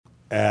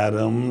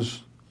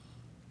Adams,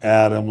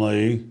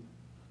 Adamley,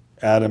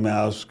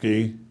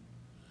 Adamowski,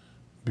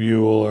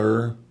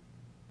 Bueller,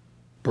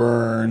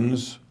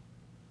 Burns,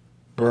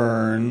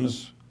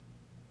 Burns,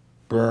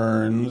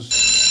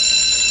 Burns.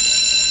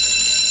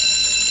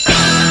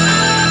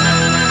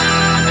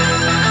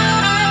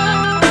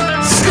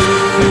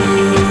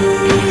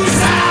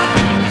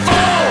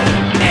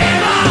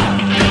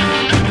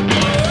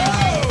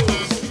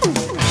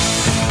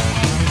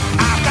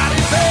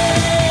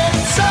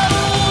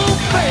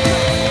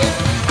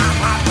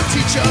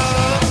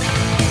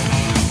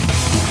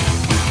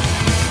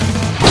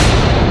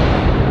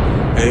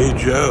 Hey,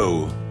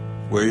 Joe,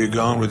 where you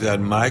going with that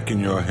mic in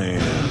your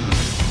hand?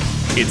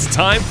 It's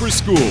time for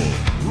school,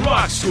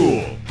 Rock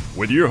School,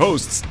 with your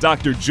hosts,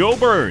 Dr. Joe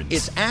Burns.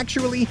 It's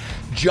actually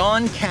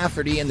John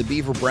Cafferty and the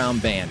Beaver Brown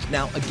Band.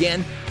 Now,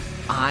 again,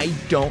 I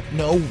don't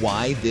know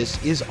why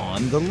this is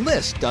on the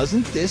list.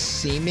 Doesn't this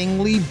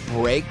seemingly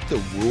break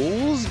the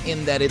rules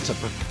in that it's a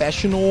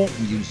professional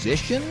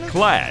musician?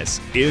 Class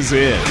is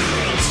in.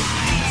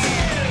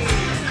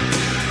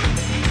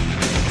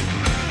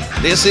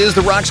 This is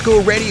the Rock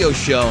School Radio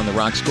Show on the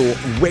Rock School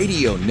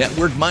Radio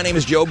Network. My name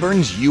is Joe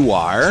Burns. You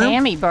are?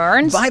 Tammy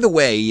Burns. By the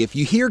way, if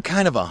you hear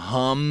kind of a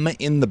hum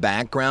in the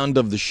background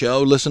of the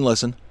show,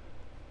 listen.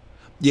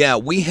 Yeah,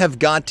 we have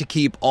got to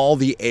keep all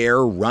the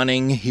air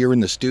running here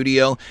in the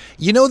studio.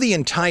 You know, the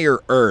entire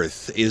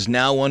Earth is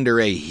now under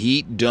a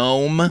heat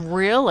dome.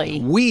 Really?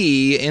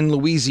 We in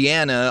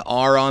Louisiana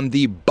are on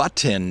the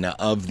button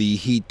of the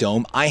heat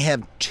dome. I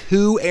have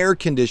 2 air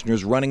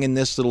conditioners running in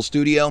this little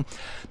studio.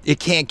 It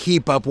can't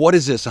keep up. What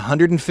is this,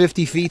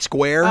 150 feet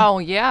square? Oh,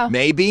 yeah.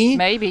 Maybe?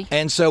 Maybe.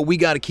 And so we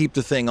got to keep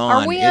the thing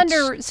on. Are we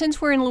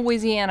since we're in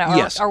Louisiana,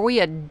 Yes. Are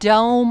we a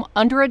dome,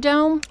 under a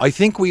dome? I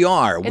think we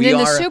are. And then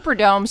the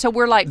Superdome, so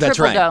we're like That's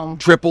triple right. dome.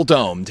 Triple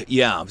domed,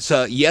 yeah.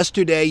 So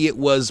yesterday it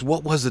was,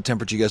 what was the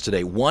temperature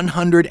yesterday?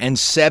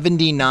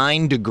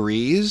 179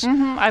 degrees.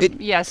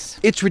 Yes.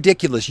 It's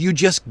ridiculous. You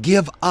just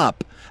give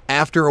up.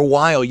 After a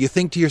while, you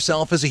think to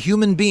yourself, as a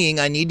human being,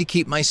 I need to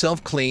keep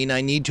myself clean. I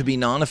need to be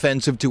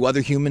non-offensive to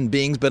other human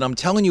beings. But I'm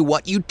telling you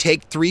what, you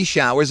take 3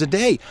 showers a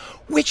day,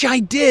 which I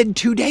did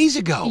 2 days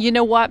ago. You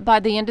know what? By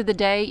the end of the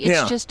day, it's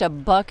Yeah. just a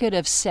bucket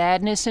of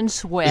sadness and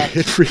sweat.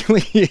 It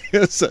really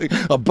is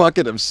a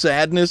bucket of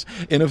sadness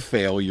in a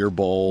failure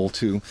bowl,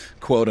 to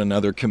quote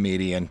another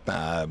comedian.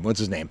 What's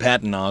his name?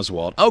 Patton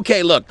Oswalt.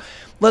 Okay, look,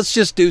 let's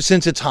just do,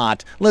 since it's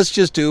hot, let's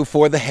just do,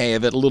 for the hay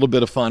of it, a little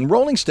bit of fun.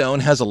 Rolling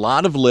Stone has a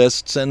lot of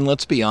lists, and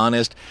let's be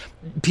honest,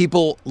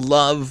 people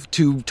love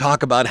to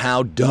talk about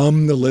how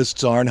dumb the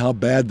lists are and how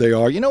bad they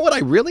are. You know what? I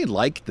really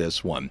like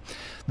this one.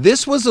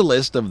 This was a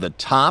list of the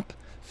top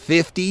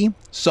 50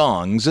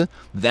 songs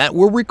that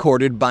were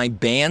recorded by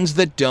bands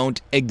that don't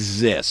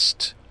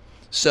exist.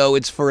 So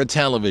it's for a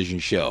television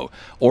show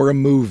or a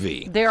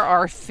movie. There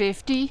are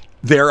 50?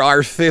 There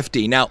are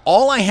 50. Now,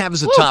 all I have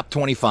is a top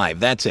 25.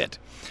 That's it.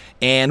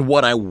 And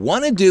what I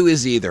want to do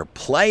is either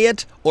play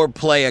it or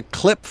play a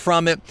clip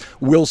from it.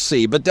 We'll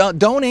see. But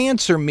don't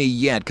answer me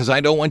yet, because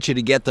I don't want you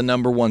to get the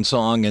number one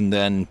song and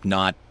then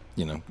not,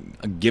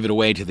 give it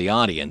away to the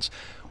audience.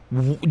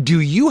 Do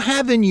you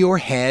have in your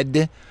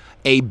head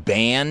a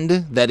band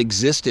that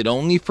existed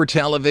only for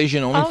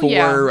television, only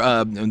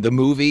the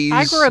movies?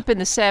 I grew up in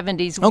the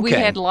 70s. Okay. We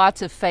had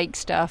lots of fake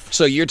stuff.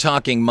 So you're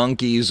talking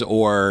Monkees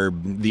or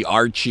the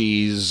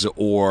Archies,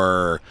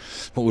 or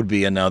what would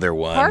be another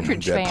one?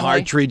 Partridge The Family.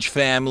 Partridge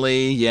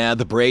Family, yeah,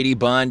 the Brady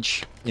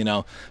Bunch,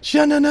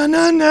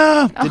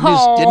 Sha-na-na-na-na.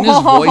 Didn't his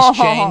voice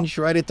change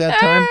right at that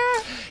time?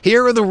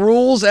 Here are the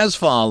rules as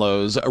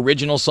follows.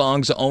 Original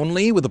songs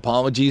only, with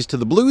apologies to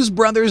the Blues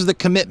Brothers, the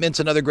Commitments,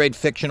 and other great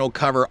fictional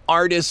cover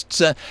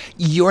artists.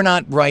 You're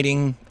not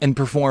writing and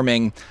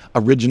performing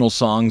original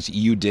songs,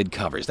 you did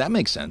covers. That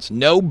makes sense.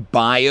 No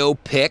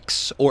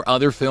biopics or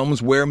other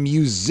films where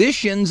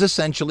musicians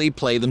essentially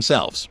play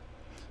themselves.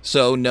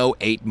 So no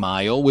 8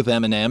 Mile with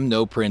Eminem,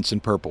 no Prince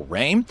and Purple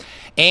Rain.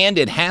 And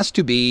it has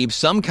to be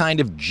some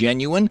kind of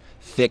genuine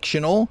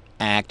fictional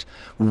act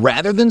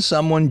rather than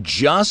someone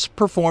just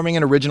performing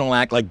an original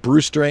act like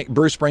Bruce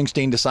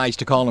Springsteen decides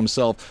to call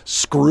himself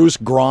Scrooge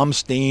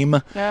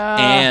Gromstein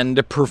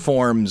and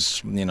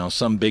performs,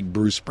 some big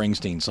Bruce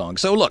Springsteen song.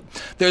 So look,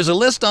 there's a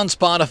list on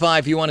Spotify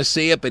if you want to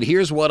see it, but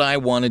here's what I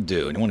want to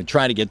do. I want to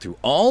try to get through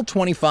all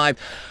 25.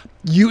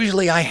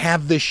 Usually I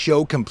have this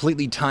show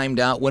completely timed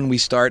out when we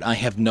start. I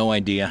have no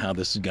idea how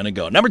this is going to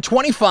go. Number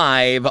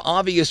 25,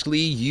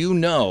 obviously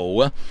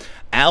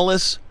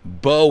Alice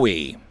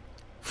Bowie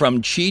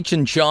from Cheech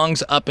and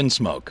Chong's Up in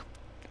Smoke.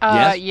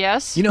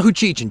 Yes. You know who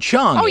Cheech and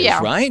Chong is,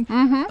 yeah. right?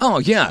 Mm-hmm. Oh,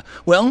 yeah.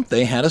 Well,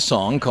 they had a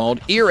song called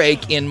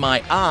Earache in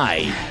My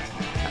Eye.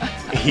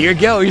 Here you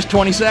go. Here's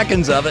 20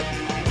 seconds of it.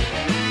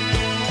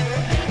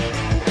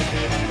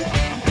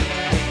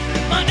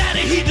 My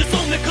daddy, he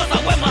disowned me because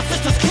I wear my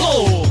sister's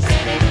clothes.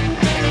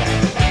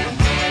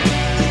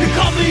 He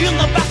caught me in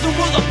the bathroom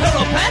with a pair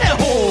of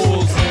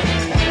pantyhose.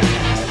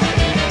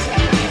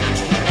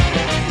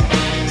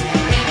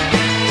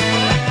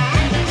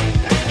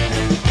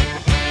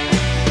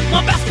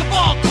 My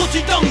basketball coach,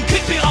 he done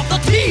kicked me off the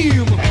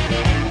team.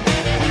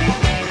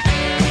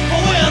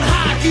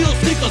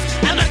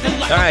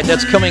 All right,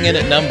 that's coming in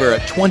at number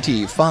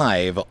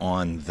 25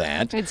 on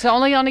that. It's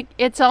only going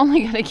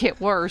to get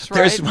worse, right?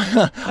 There's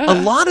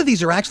a lot of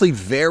these are actually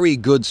very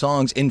good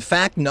songs. In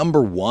fact,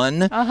 number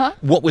one,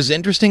 what was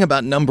interesting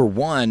about number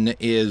one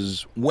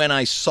is when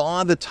I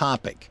saw the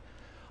topic,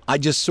 I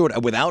just sort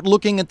of, without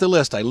looking at the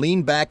list, I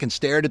leaned back and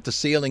stared at the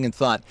ceiling and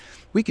thought,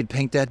 we could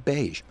paint that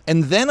beige.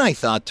 And then I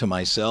thought to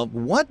myself,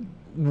 what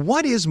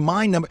is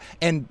my number?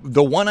 And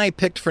the one I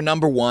picked for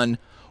number one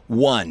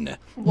won.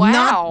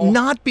 Wow.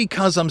 Not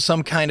because I'm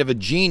some kind of a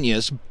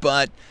genius,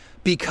 but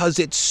because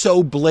it's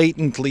so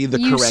blatantly the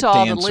correct answer. You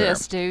saw the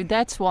list, dude.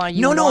 That's why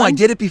you won. No, I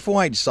did it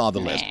before I saw the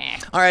list.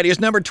 All right,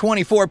 here's number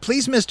 24,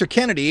 Please Mr.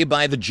 Kennedy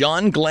by the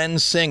John Glenn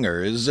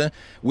Singers,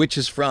 which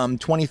is from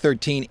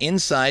 2013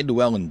 Inside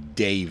Llewellyn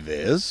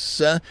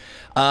Davis.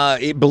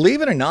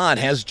 Believe it or not,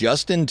 has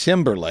Justin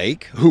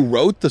Timberlake, who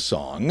wrote the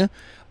song.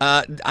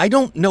 I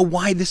don't know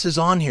why this is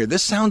on here.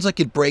 This sounds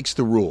like it breaks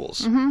the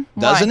rules,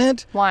 doesn't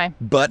it? Why?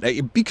 But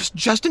because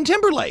Justin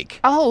Timberlake.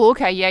 Oh,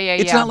 okay, yeah.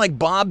 It's not like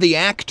Bob the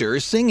actor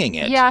singing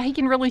it. Yeah, he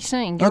can really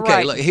sing. You're okay,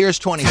 right. Look, here's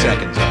 20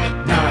 seconds of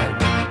it.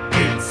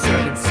 9, 8,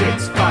 7,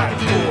 6,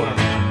 5, 4,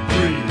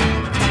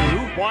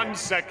 3, 2. 1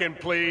 second,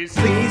 please.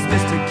 Please,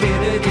 Mr.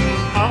 Kennedy.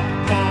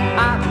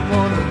 I don't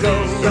wanna go.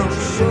 Don't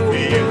show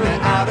me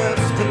out of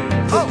school.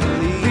 Oh,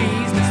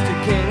 please,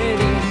 Mr.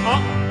 Kennedy.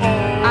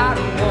 I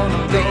don't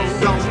wanna go.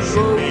 Don't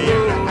show me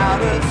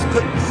out of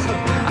school.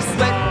 I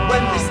sweat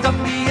when they stuff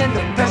me in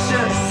the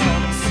pressure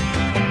suits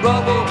and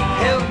bubble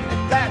hell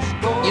and flash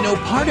gold. You know,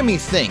 part of me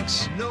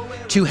thinks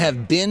to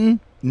have been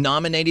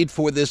nominated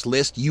for this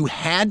list, you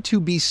had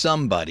to be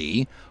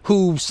somebody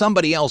who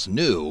somebody else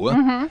knew.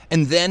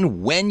 And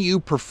then when you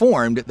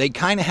performed, they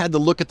kind of had to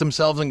look at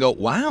themselves and go,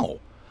 wow,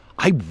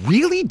 I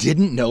really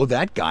didn't know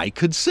that guy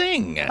could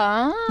sing.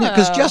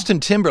 Because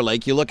Justin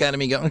Timberlake, you look at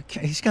him and you go,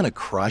 okay, he's going to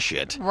crush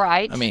it.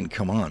 Right. I mean,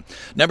 come on.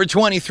 Number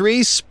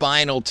 23,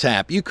 Spinal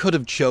Tap. You could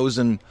have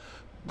chosen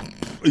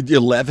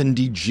 11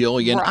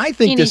 Jillion. Right. I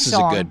think Any this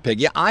song. is a good pick.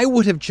 Yeah, I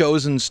would have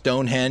chosen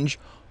Stonehenge.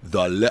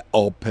 The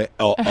little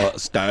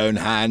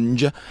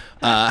Stonehenge.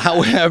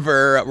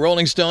 However,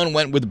 Rolling Stone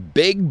went with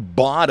Big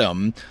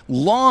Bottom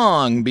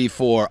long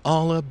before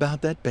All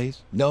About That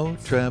Bass, No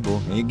Treble.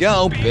 Here you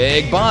go,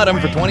 Big Bottom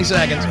for 20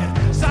 seconds.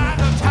 Side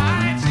of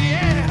tights,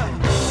 yeah.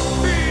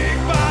 Big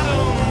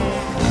bottom.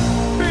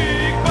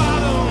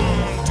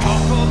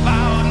 Talk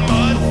about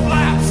mud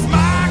flaps.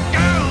 My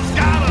girl's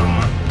got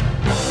 'em.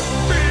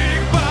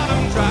 Big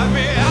bottom, drive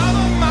me out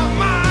of my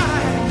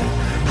mind.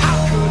 How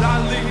could I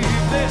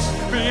leave this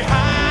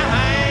behind?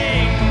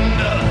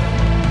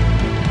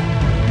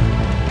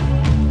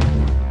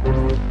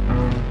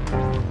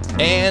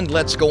 And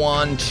let's go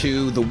on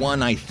to the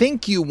one I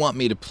think you want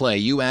me to play.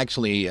 You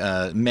actually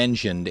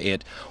mentioned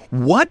it.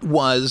 What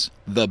was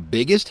the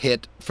biggest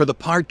hit for the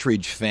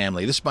Partridge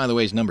Family? This, by the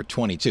way, is number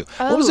 22.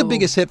 What was the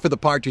biggest hit for the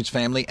Partridge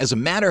Family? As a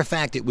matter of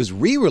fact, it was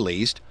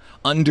re-released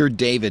under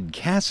David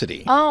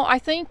Cassidy. Oh, I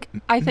think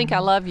I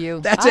Love You.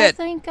 That's it. I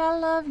think I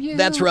love you.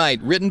 That's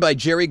right. Written by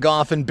Jerry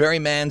Goffin, Barry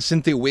Mann,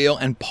 Cynthia Weil,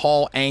 and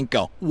Paul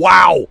Anka.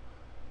 Wow.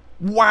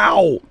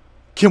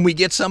 Can we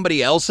get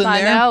somebody else in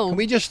there? I know. Can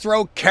we just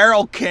throw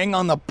Carole King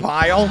on the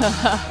pile?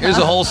 Here's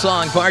a whole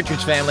song,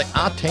 Partridge Family.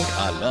 I think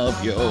I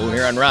love you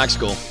here on Rock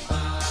School.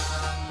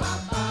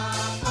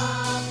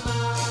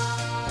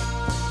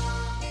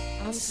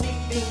 I'm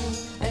sleeping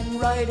and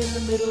right in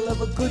the middle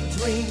of a good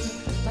dream.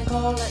 Like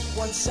all at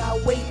once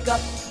I wake up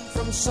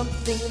from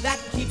something that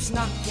keeps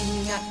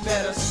knocking. I'd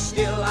better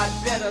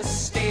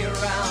stay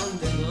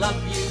around and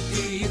love you.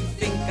 Do you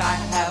think I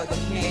have a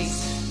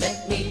case?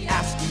 Let me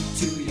ask you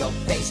to your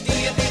face. Do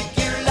you think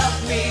you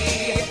love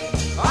me?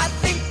 I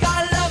think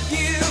I love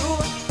you.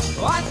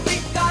 I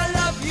think I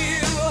love you.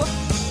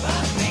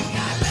 I think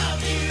I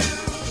love you.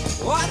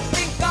 I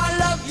think I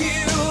love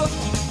you.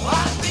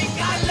 I think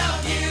I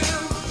love you.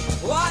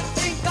 I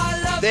think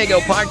I love you. There you go,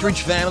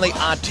 Partridge Family.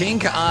 I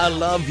think I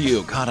love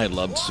you. God, I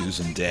loved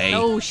Susan Day.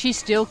 Oh, she's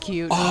still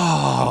cute.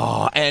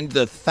 Oh, and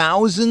the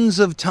thousands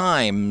of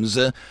times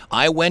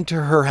I went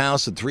to her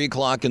house at 3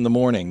 o'clock in the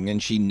morning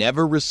and she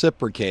never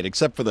reciprocated,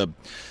 except for the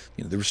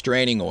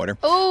restraining order.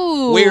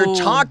 Ooh. We're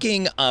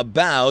talking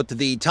about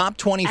the top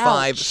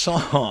 25 Ouch.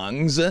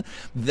 songs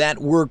that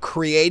were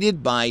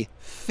created by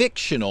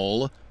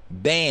fictional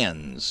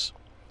bands.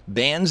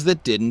 Bands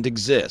that didn't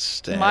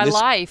exist. My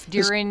life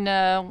during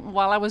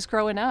while I was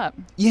growing up.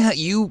 Yeah,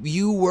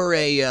 you were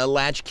a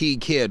latchkey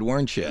kid,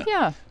 weren't you?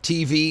 Yeah.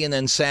 TV and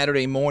then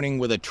Saturday morning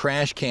with a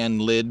trash can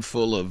lid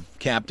full of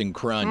Captain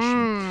Crunch.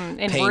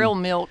 And real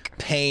milk.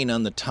 Pain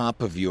on the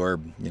top of your,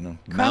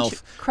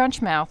 mouth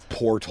Crunch mouth.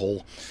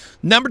 portal.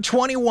 Number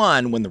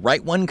 21, When the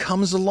Right One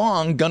Comes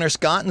Along, Gunnar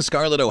Scott and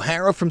Scarlett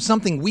O'Hara from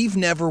something we've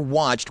never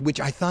watched,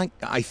 which I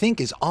think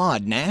is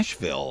odd,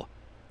 Nashville.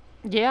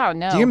 Yeah,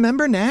 no. Do you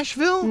remember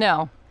Nashville?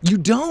 No. You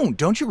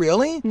don't you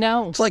really?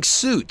 No. It's like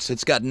Suits.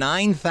 It's got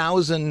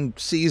 9,000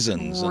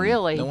 seasons. and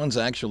Really? No one's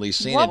actually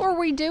seen What it. were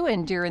we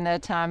doing during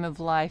that time of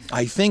life?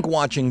 I think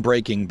watching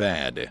Breaking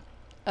Bad.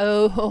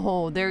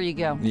 Oh, there you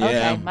go. Yeah.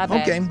 Okay, my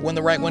bad. Okay, when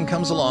the right one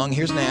comes along,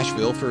 here's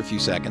Nashville for a few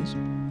seconds.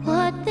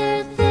 What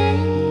they're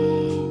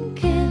thinking,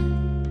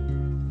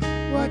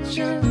 what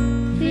you're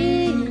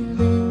feeling,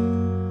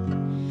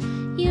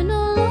 you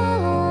no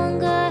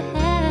longer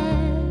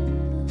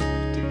have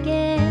to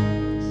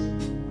guess.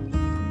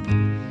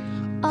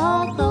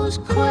 All those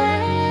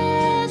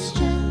questions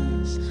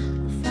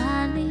are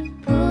finally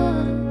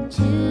put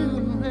to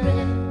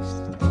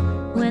rest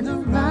when the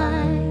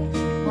right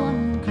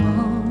one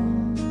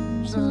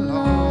comes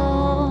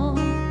along.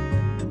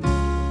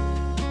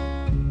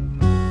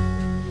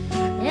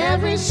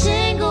 Every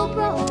single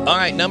road. All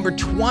right, number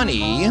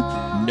 20,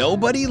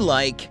 Nobody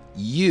Like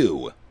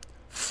You,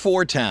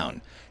 Four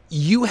Town.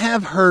 You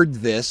have heard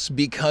this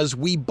because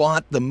we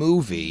bought the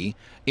movie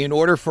in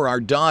order for our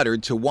daughter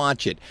to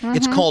watch it.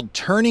 It's called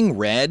Turning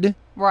Red.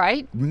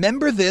 Right.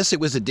 Remember this? It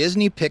was a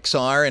Disney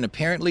Pixar, and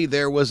apparently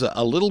there was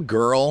a little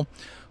girl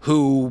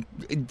who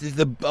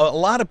a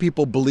lot of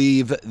people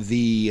believe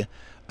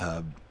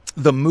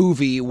the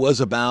movie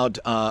was about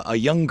a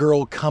young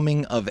girl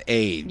coming of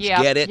age.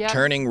 Yep, Get it? yep.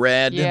 Turning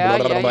red. Yeah, blah,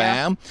 blah, yeah, blah,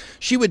 yeah. blah.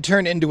 She would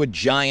turn into a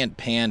giant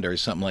panda or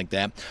something like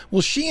that.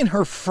 Well, she and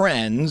her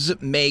friends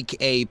make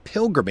a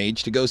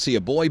pilgrimage to go see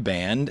a boy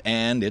band,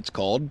 and it's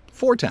called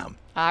Four Town.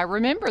 I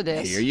remember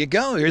this. Here you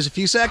go. Here's a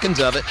few seconds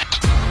of it.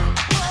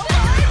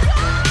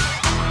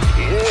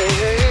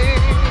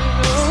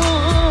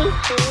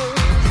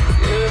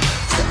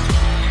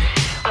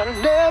 I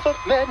never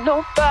met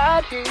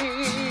nobody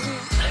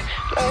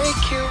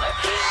like you.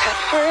 Had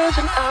friends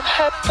and I've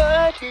had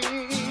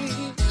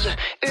buddies.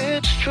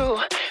 It's true,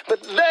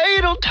 but they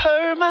don't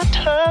turn my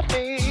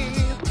tummy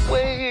the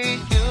way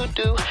you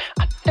do.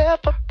 I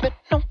never met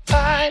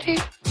nobody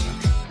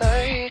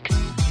like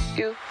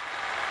you.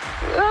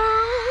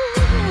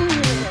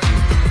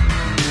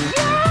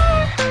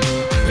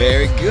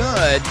 Very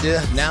good.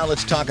 Now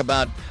let's talk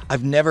about.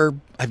 I've never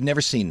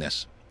seen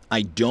this.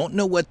 I don't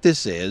know what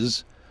this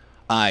is.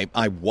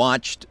 I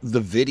watched the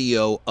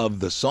video of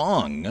the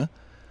song.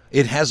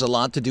 It has a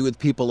lot to do with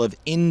people of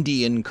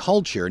Indian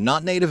culture,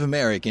 not Native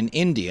American,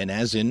 Indian,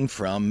 as in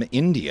from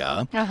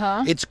India.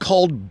 Uh-huh. It's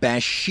called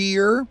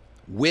Bashir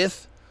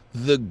with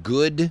the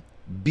Good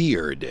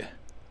Beard.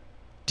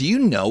 Do you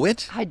know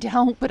it? I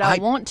don't, but I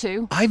want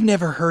to. I've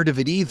never heard of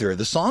it either.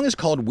 The song is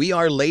called We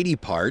Are Lady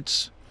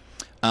Parts,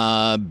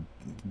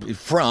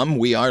 from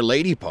We Are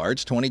Lady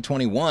Parts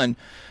 2021.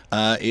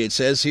 It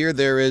says here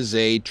there is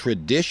a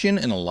tradition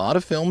in a lot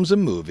of films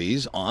and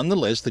movies on the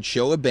list that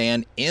show a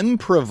band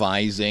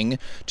improvising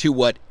to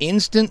what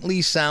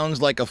instantly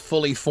sounds like a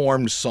fully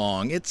formed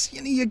song. It's,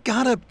 you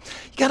gotta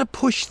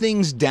push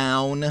things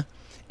down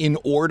in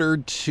order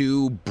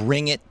to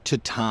bring it to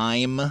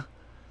time.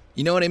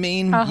 You know what I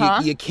mean?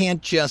 Uh-huh. You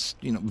can't just,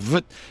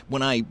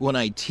 when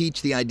I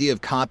teach the idea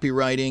of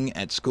copywriting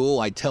at school,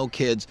 I tell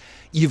kids,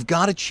 you've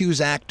got to choose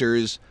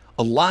actors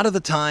a lot of the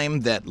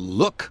time that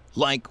look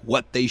like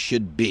what they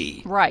should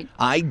be. Right.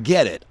 I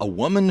get it. A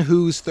woman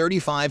who's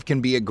 35 can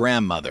be a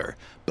grandmother,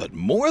 but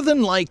more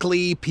than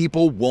likely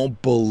people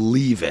won't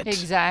believe it.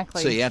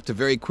 Exactly. So you have to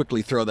very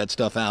quickly throw that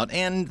stuff out,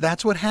 and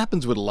that's what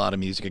happens with a lot of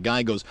music. A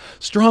guy goes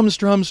strum,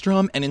 strum,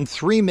 strum, and in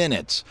 3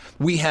 minutes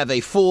we have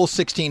a full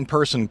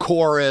 16-person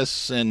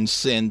chorus and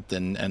synth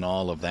and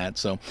all of that.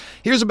 So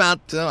here's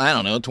about,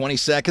 20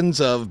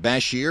 seconds of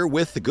Bashir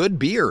with the Good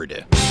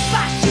Beard.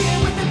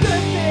 Bashir with the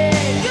good beard.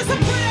 You're so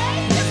pretty,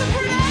 you're so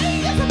pretty,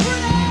 you're so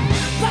pretty.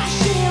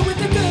 Bashir with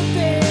the good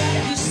beard.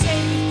 You say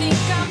you think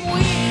I'm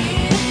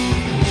weird.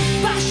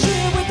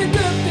 Bashir with the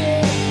good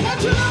beard.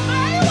 Won't you love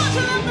me? Won't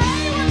you love me?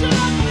 Won't you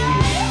love me?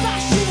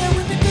 Bashir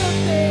with the good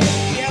beard.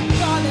 You're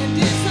gonna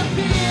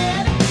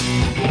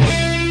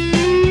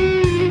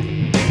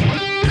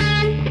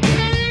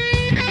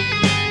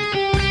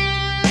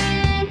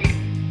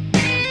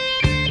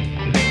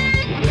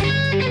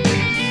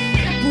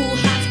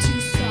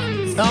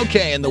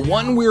Okay, and the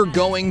one we're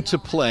going to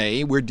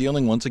play, we're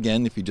dealing once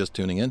again, if you're just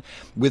tuning in,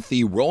 with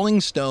the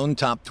Rolling Stone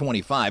Top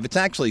 25. It's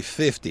actually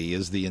 50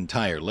 is the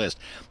entire list,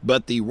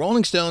 but the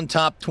Rolling Stone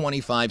Top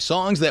 25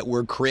 songs that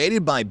were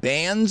created by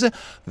bands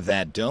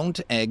that don't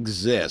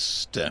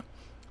exist.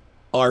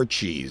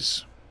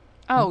 Archies.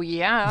 Oh,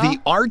 yeah. The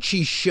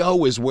Archie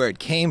Show is where it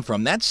came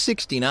from. That's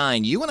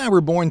 69. You and I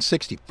were born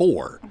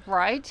 64.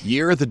 Right.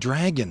 Year of the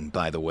Dragon,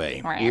 by the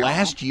way. Wow.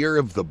 Last year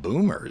of the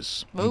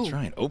Boomers. Ooh. That's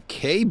right.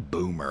 Okay,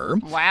 Boomer.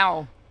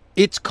 Wow.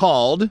 It's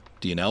called,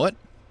 do you know it?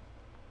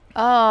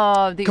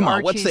 Oh, the Come on,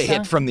 Archies, what's the huh?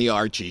 hit from the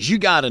Archies? You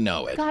got to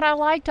know it. God, I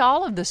liked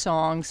all of the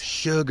songs.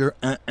 Sugar,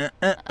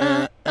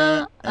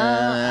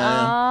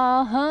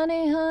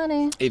 Honey,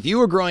 honey. If you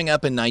were growing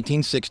up in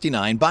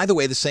 1969, by the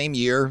way, the same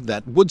year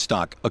that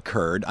Woodstock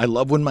occurred, I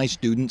love when my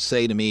students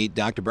say to me,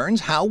 Dr.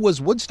 Burns, how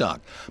was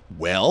Woodstock?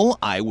 Well,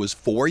 I was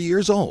 4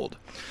 years old.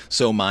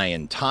 So my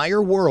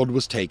entire world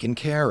was taken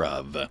care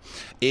of.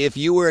 If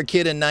you were a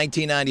kid in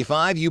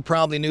 1995, you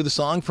probably knew the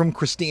song from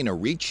Christina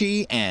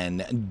Ricci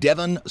and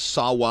Devon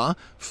Sawa,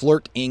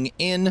 Flirting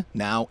In,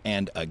 Now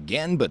and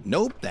Again. But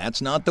nope,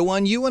 that's not the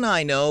one you and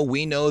I know.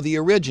 We know the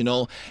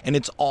original, and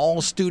it's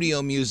all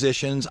studio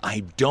musicians.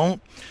 I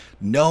don't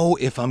know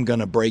if I'm going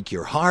to break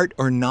your heart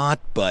or not,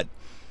 but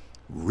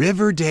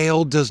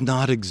Riverdale does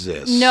not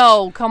exist.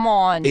 No, come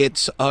on.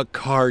 It's a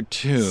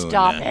cartoon.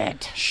 Stop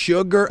it.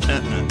 Sugar,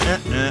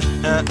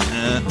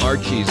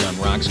 Archie's on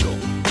Rock School.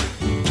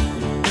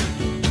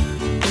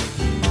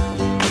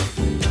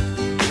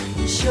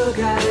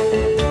 Sugar.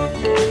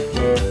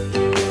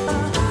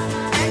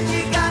 And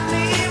you got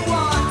me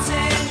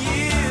wanting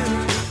you.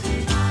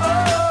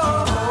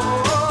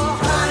 Oh,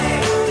 honey,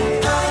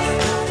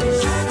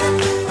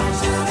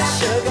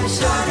 sugar,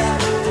 sugar,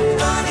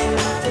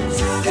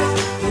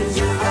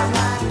 you are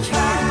my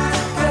kind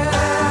of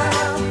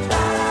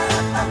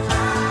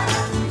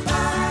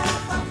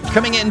girl.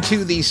 Coming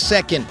into the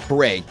second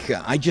break,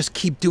 I just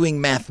keep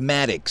doing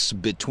mathematics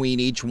between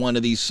each one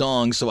of these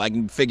songs so I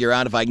can figure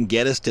out if I can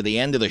get us to the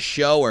end of the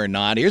show or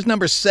not. Here's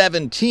number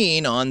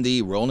 17 on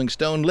the Rolling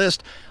Stone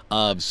list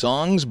of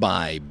songs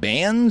by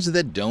bands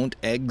that don't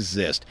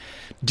exist.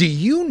 Do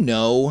you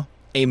know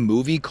a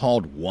movie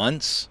called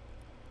Once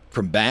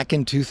from back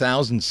in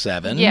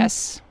 2007?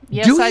 Yes.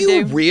 Yes, do I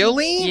you do.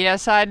 really?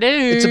 Yes, I do.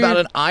 It's about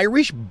an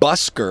Irish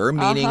busker,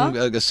 meaning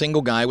a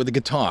single guy with a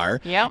guitar,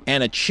 Yep.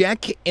 and a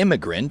Czech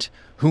immigrant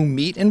who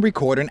meet and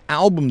record an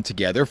album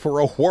together for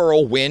a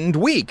whirlwind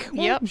week.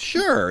 Well, Yep.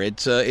 sure,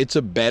 it's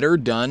a better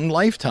done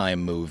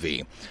Lifetime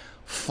movie.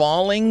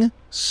 Falling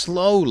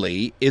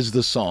Slowly is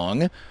the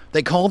song.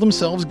 They call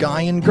themselves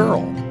Guy and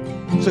Girl.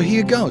 So here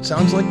you go. It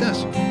sounds like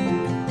this.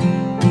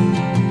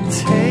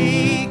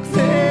 Take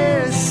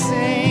this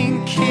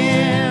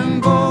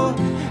sinking boat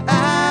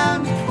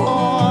and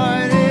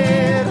port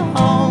it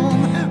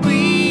home.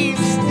 We've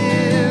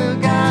still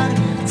got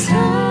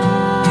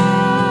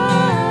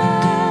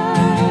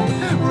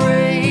time.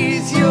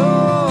 Raise your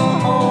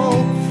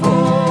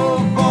hopeful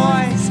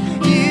voice.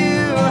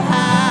 You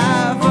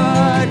have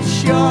a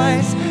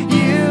choice.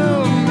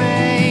 You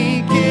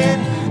make it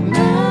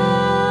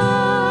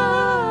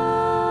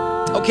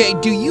now. Okay,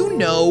 do you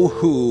know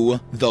who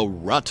the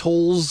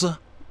Ruttles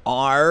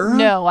are?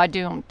 No, I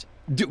don't.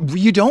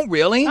 You don't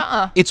really?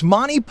 Uh-uh. It's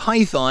Monty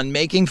Python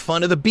making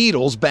fun of the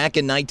Beatles back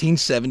in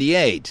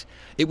 1978.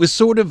 It was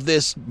sort of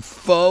this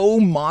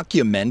faux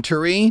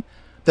mockumentary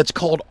that's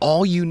called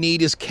All You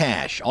Need Is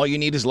Cash. All you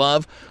need is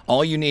love.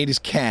 All you need is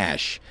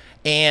cash.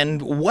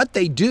 And what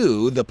they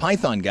do, the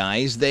Python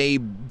guys, they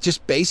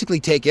just basically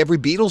take every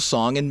Beatles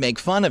song and make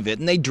fun of it.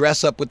 And they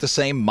dress up with the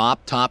same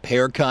mop top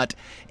haircut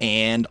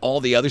and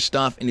all the other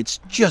stuff. And it's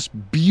just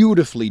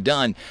beautifully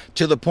done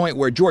to the point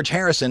where George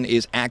Harrison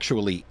is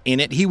actually in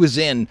it. He was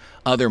in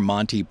other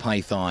Monty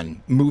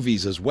Python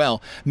movies as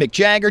well. Mick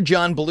Jagger,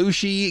 John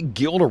Belushi,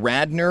 Gilda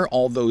Radner,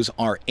 all those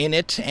are in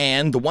it.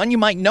 And the one you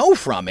might know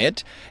from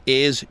it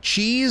is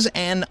Cheese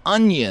and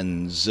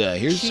Onions.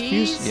 Here's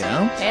Cheese a few,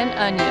 yeah. and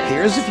onions.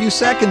 Here's a few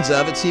seconds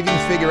of it. See if you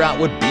can figure out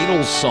what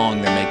Beatles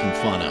song they're making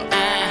fun of.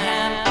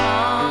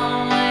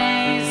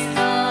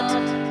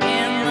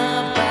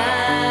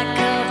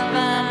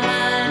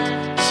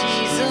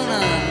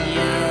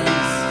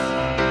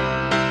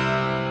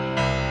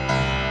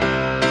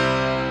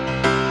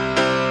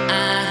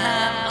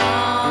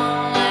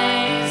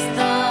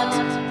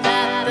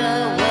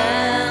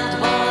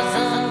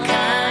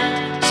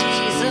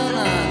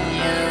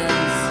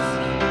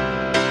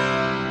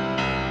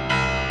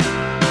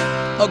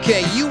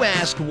 Okay, you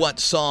asked what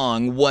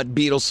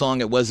Beatles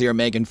song it was they were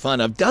making fun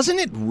of. Doesn't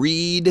it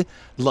read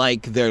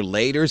like their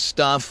later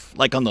stuff,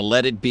 like on the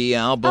Let It Be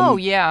album? Oh,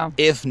 yeah.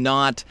 If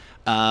not,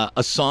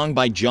 a song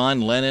by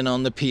John Lennon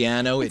on the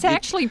piano. It's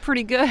actually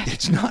pretty good.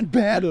 It's not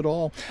bad at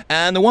all.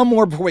 And the one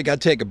more before we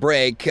got to take a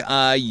break.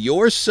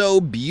 You're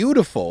So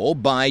Beautiful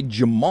by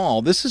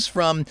Jamal. This is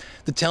from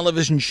the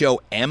television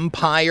show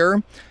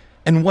Empire.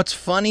 And what's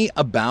funny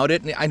about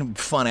it, I don't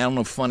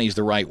know if funny is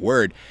the right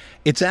word,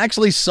 it's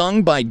actually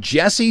sung by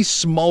Jesse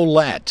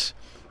Smollett.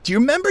 Do you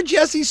remember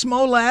Jesse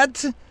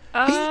Smollett?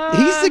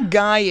 He's the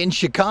guy in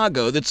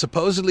Chicago that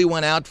supposedly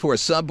went out for a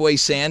Subway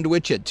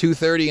sandwich at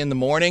 2:30 in the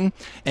morning,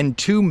 and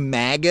two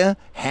MAGA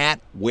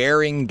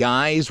hat-wearing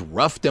guys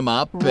roughed him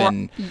up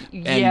and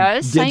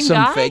Yes, did same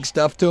some guy? fake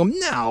stuff to him.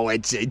 No,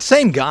 it's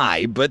same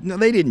guy, but no,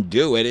 they didn't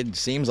do it. It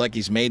seems like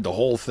he's made the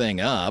whole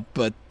thing up,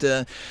 but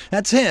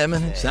that's him,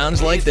 and it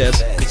sounds like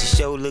this. Cause you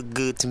sure look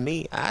good to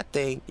me, I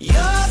think. You're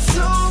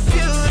so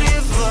beautiful.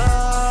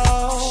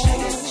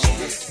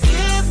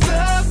 Give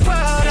the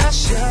world a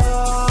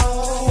show.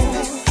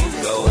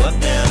 Go up,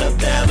 down, up,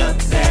 down, up,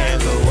 down.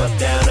 Go up,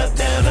 down, up,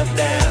 down, up,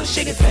 down.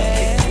 Shake it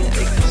fast.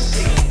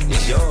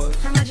 It's yours.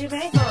 How much you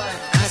pay for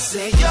it? I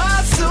say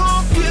you're so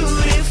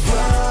beautiful.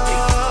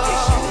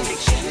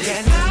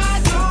 And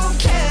I don't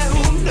care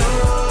who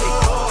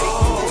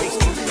knows.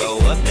 Go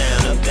up,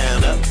 down, up,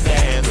 down, up,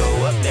 down.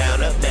 Go up,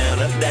 down, up, down,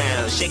 up,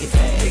 down. Shake it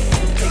fast.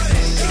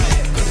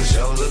 Cause you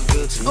sure look good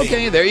good to me.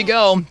 Okay, there you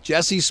go.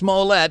 Jesse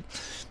Smollett.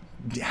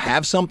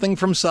 Have something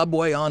from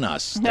Subway on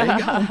us. There you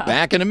go.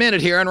 Back in a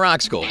minute here on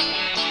Rock School.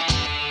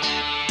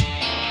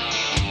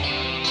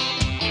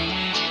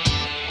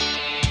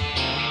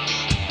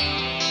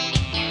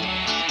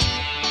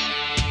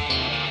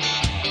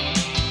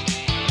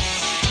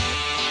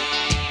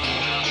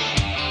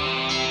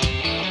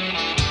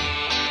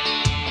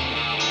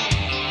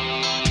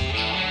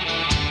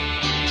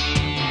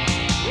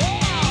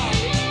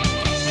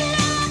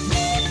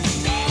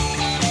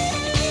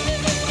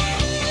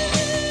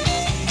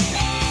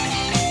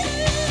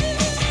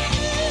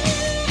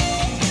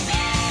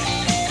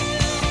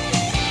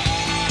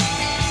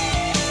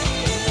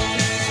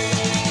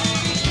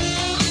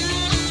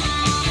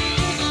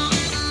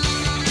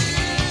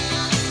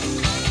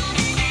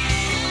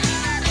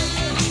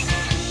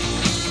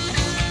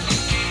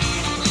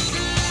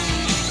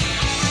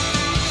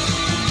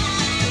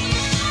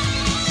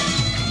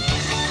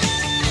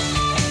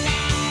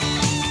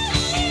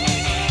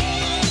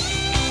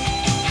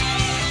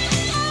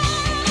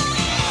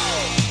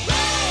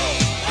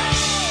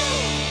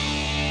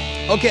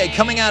 Okay,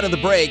 coming out of the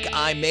break,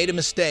 I made a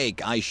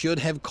mistake. I should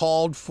have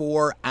called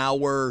for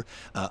our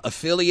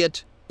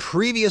affiliate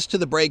previous to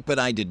the break, but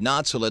I did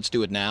not, so let's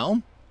do it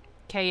now.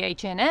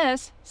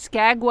 KHNS,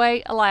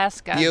 Skagway,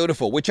 Alaska.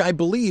 Beautiful, which I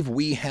believe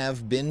we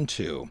have been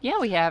to. Yeah,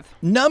 we have.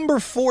 Number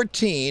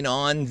 14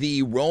 on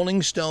the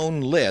Rolling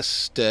Stone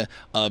list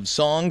of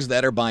songs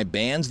that are by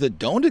bands that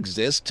don't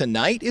exist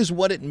tonight is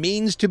What It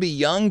Means to Be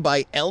Young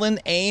by Ellen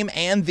Aim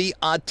and the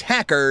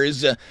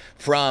Attackers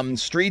from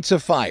Streets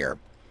of Fire.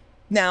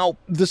 Now,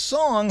 the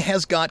song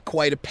has got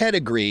quite a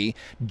pedigree.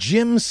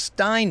 Jim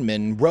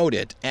Steinman wrote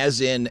it,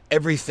 as in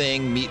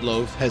everything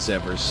Meatloaf has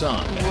ever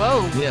sung.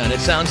 Whoa. Yeah, and it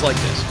sounds like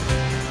this.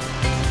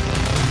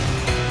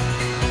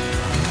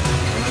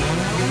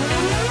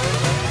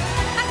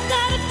 I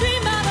got a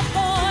dream about a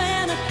boy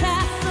and a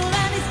castle,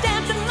 and he's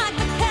dancing like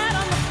the cat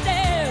on the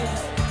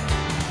stairs.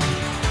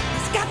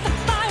 He's got the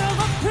fire of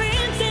a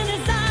prince in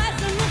his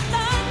eyes and the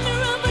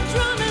thunder of a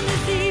drum in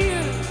his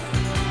ears.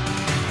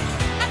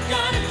 I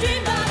got a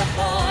dream about a boy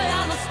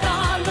on a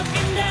star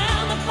looking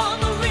down upon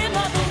the rim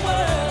of the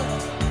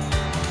world.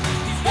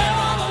 He's there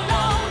all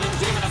alone and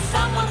dreaming of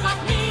someone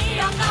like me.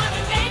 I'm not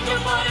an angel,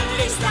 but at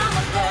least I'm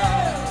a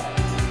girl.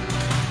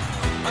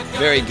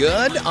 Very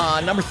good.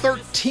 Number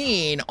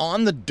 13,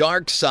 On the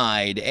Dark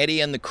Side,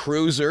 Eddie and the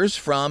Cruisers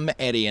from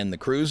Eddie and the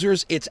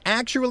Cruisers. It's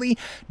actually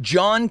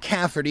John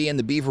Cafferty and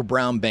the Beaver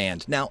Brown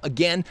Band. Now,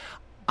 again,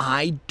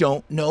 I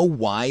don't know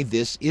why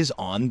this is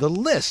on the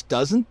list.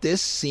 Doesn't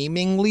this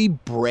seemingly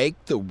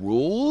break the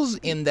rules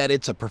in that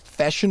it's a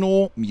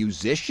professional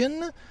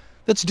musician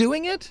that's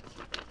doing it?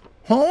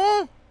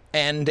 Huh?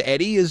 And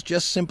Eddie is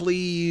just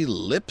simply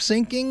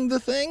lip-syncing the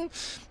thing?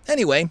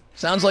 Anyway,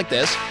 sounds like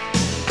this.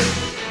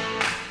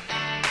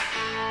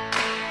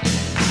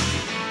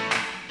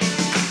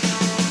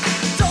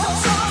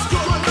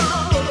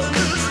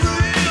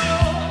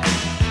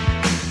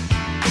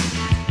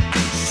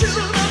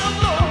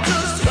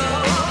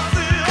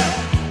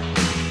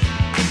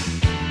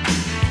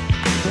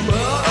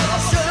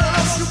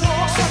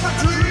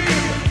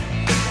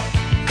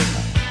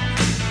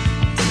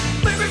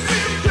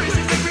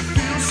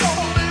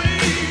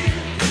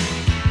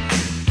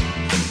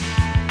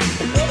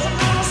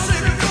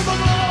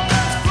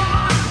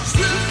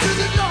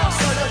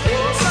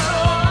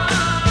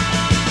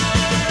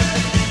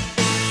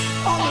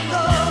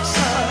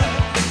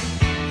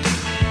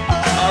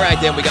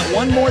 Then we got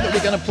one more that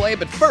we're going to play,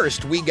 but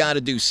first we got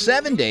to do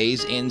 7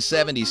 days in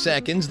 70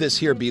 seconds. This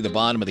here be the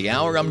bottom of the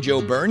hour. I'm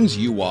Joe Burns.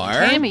 You are?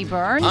 Tammy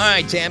Burns. All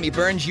right, Tammy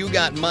Burns, you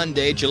got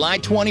Monday, July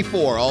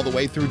 24, all the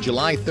way through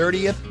July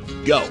 30th.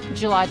 Go.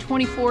 July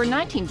 24,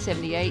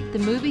 1978, the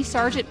movie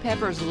Sgt.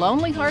 Pepper's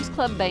Lonely Hearts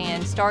Club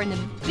Band starring the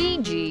Bee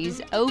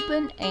Gees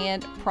opened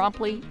and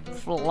promptly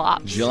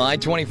flopped. July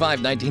 25,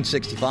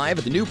 1965,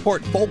 at the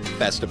Newport Folk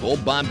Festival,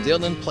 Bob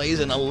Dylan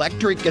plays an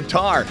electric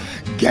guitar.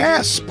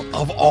 Gasp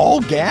of all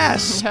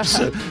gasps.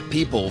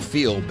 People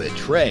feel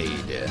betrayed.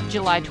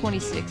 July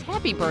 26,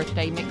 happy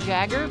birthday, Mick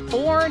Jagger.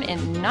 Born in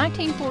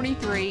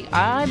 1943,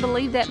 I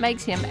believe that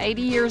makes him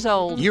 80 years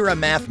old. You're a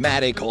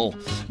mathematical.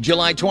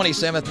 July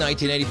 27th,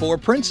 1984,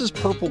 Prince's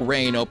Purple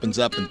Rain opens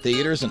up in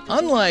theaters and,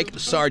 unlike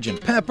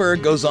Sgt. Pepper,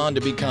 goes on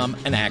to become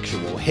an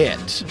actual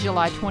hit.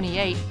 July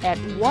 28, at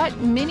what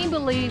many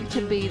believe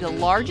to be the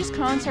largest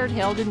concert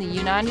held in the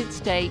United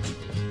States,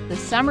 the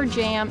Summer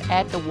Jam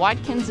at the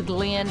Watkins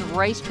Glen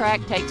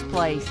racetrack takes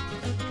place.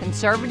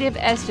 Conservative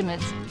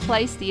estimates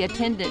place the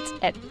attendance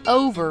at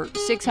over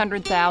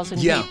 600,000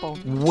 people.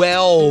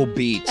 Well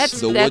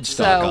beats the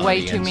Woodstock That's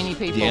way audience. too many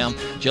people. Yeah.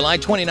 July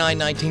 29,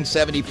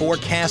 1974,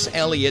 Cass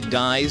Elliot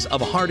dies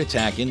of a heart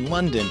attack in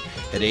London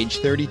at age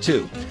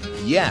 32.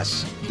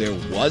 Yes, there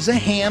was a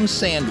ham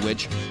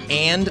sandwich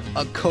and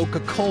a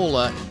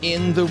Coca-Cola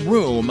in the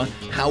room.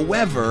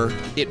 However,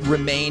 it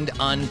remained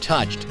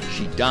untouched.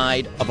 She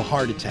died of a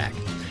heart attack.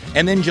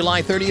 And then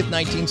July 30th,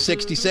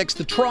 1966,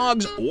 the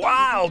Troggs'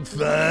 Wild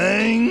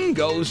Thing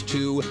goes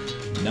to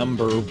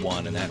number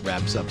 1, and that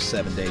wraps up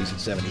 7 days and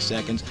 70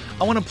 seconds.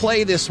 I want to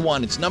play this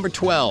one. It's number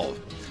 12,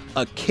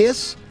 A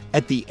Kiss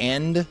at the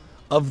End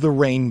of the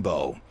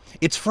Rainbow.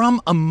 It's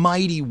from A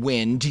Mighty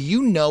Wind. Do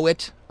you know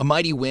it? A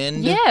Mighty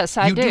Wind? Yes,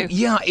 I do.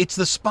 Yeah, it's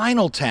the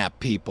Spinal Tap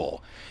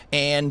people.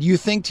 And you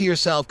think to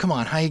yourself, come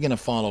on, how are you going to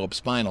follow up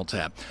Spinal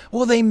Tap?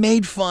 Well, they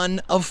made fun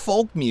of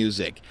folk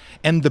music.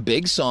 And the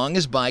big song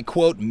is by,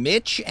 quote,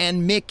 Mitch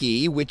and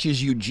Mickey, which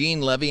is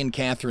Eugene Levy and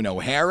Catherine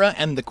O'Hara.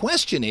 And the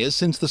question is,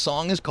 since the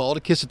song is called A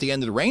Kiss at the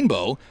End of the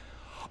Rainbow,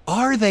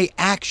 are they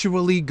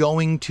actually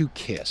going to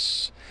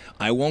kiss?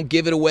 I won't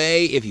give it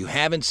away. If you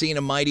haven't seen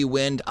A Mighty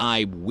Wind,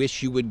 I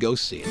wish you would go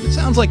see it. It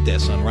sounds like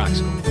this on Rock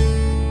School.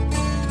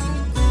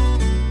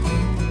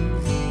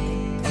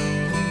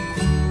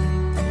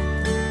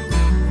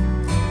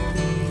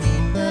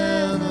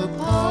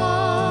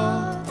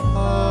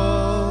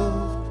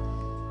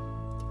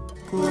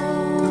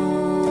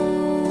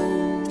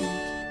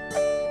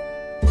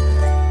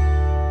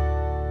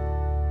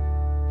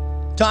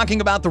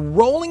 Talking about the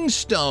Rolling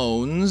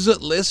Stones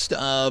list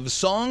of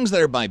songs that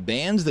are by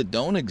bands that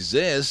don't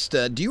exist.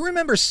 Do you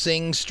remember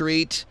Sing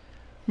Street?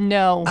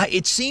 No.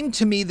 It seemed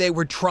to me they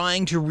were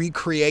trying to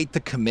recreate the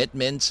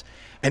Commitments,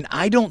 and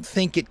I don't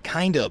think it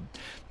kind of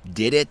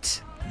did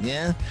it.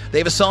 Yeah. They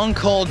have a song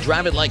called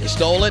Drive It Like You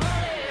Stole It.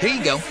 Here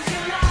you go.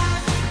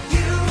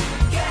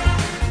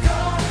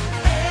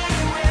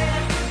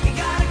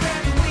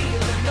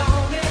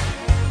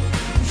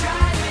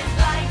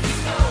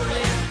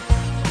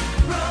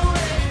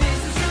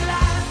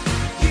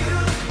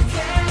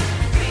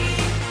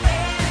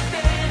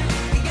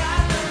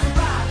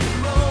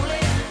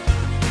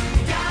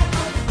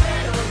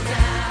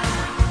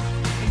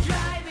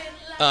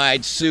 All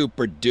right,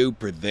 super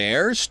duper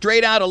there.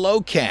 Straight Outta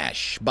Low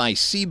Cash by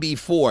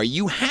CB4.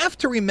 You have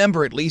to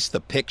remember at least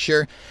the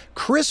picture.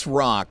 Chris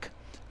Rock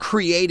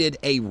created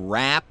a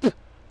rap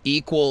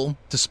equal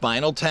to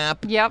Spinal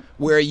Tap. Yep.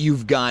 Where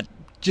you've got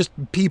just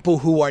people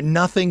who are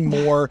nothing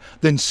more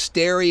than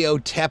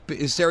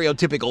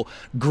stereotypical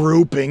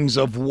groupings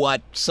of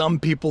what some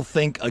people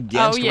think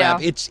against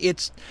rap.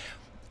 It's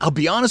I'll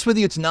be honest with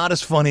you, it's not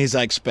as funny as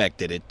I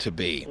expected it to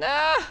be.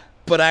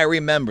 But I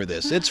remember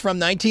this. It's from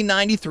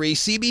 1993.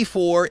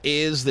 CB4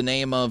 is the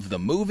name of the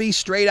movie.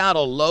 Straight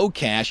Outta Low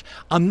Cash.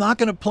 I'm not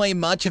going to play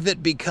much of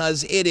it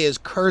because it is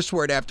curse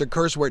word after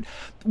curse word,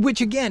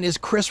 which again is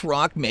Chris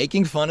Rock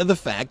making fun of the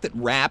fact that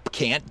rap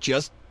can't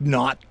just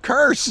not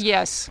curse.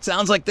 Yes.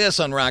 Sounds like this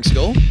on Rock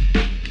School.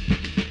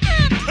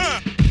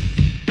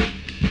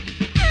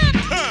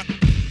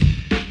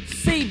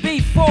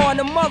 CB4 in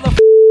the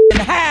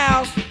motherfucking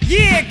house.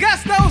 Yeah,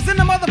 Gusto's in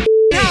the motherfucking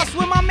house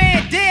with my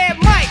man Dead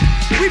Mike.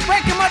 We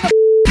breaking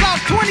motherfuckers off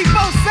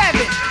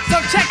 24/7, so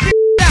check this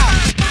out.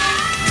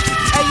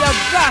 Hey yo,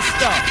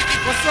 Gusto,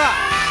 what's up?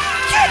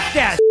 Get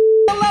that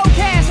low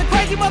cash, a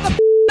crazy motherfucker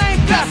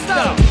named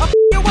Gusto. I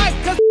your wife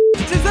 'cause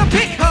she's a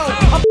big hoe.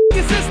 I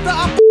your sister,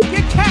 I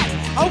your cat.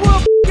 I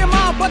will your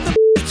mom, but the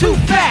too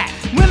fat.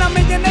 When I'm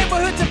in your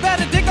neighborhood, you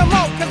better dig 'em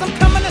out, 'cause I'm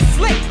coming to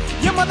slick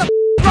your motherfucker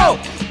bro.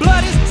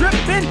 Blood is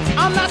dripping,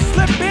 I'm not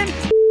slipping.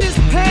 This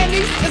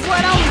panties is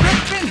what I'm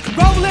ripping.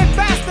 Rolling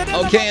faster than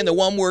Okay, and the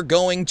one we're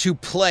going to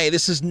play,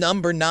 this is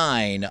number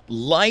 9,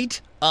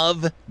 Light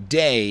of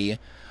Day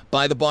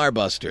by the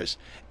Barbusters.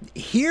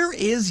 Here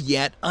is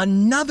yet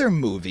another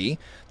movie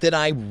that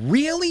I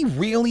really,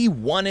 really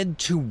wanted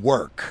to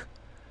work.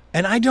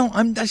 And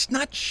I'm just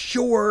not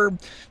sure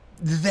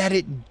that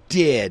it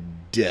did.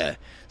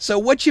 So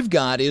what you've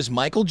got is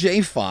Michael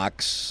J.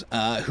 Fox,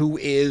 who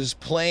is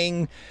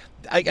playing...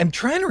 I'm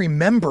trying to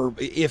remember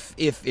if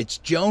it's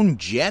Joan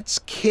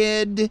Jett's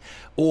kid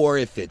or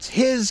if it's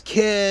his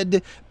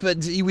kid,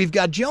 but we've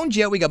got Joan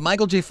Jett, we got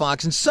Michael J.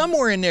 Fox, and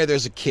somewhere in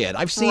there's a kid.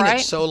 I've seen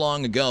it so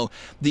long ago.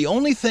 The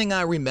only thing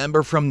I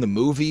remember from the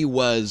movie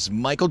was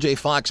Michael J.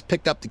 Fox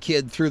picked up the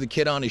kid, threw the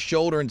kid on his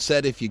shoulder, and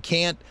said, if you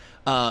can't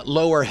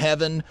lower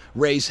heaven,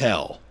 raise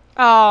hell.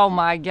 Oh,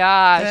 my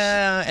gosh.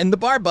 And the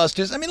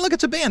Barbusters, I mean, look,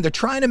 it's a band. They're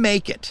trying to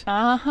make it.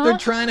 They're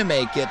trying to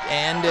make it,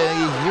 and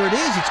here it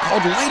is. It's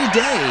called Light of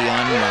Day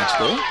on Rock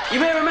School. You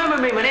may remember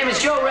me. My name is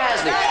Joe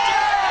Rasnick.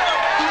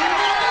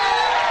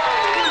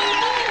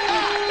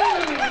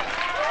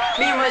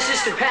 Me and my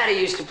sister Patty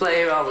used to play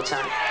here all the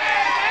time.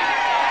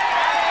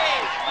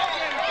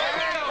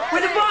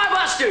 We're the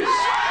Barbusters.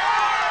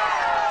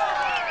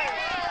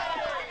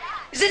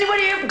 Is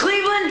anybody here from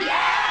Cleveland?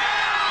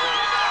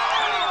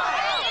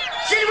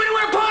 Does anybody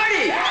want to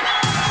party?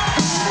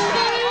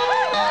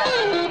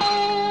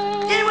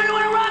 Does anybody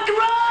want to rock and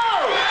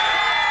roll?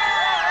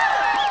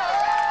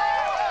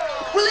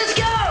 Well, let's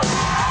go!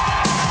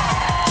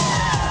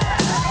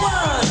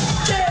 1,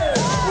 2,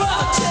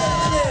 rock, 2,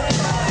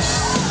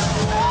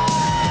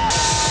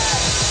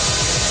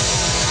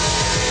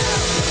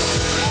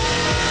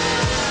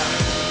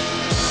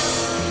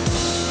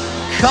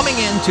 3. Coming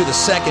into the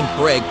second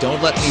break,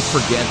 don't let me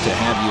forget to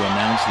have you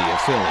announce the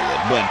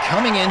affiliate, but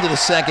coming into the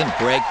second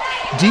break,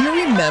 do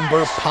you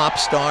remember pop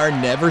star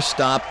Never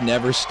Stop,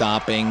 Never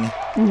Stopping?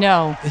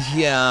 No.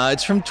 Yeah,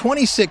 it's from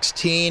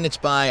 2016. It's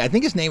by, I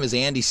think his name is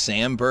Andy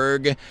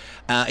Samberg.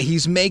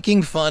 He's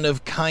making fun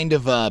of kind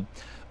of a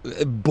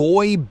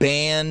boy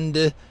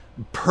band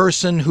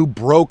person who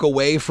broke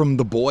away from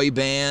the boy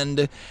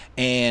band,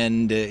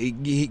 and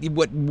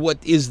what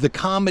is the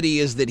comedy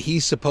is that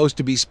he's supposed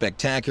to be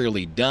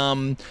spectacularly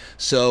dumb,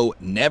 so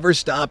Never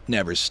Stop,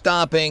 Never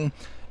Stopping.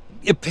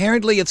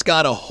 Apparently it's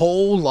got a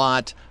whole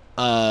lot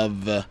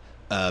of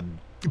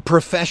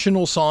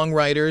professional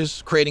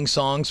songwriters creating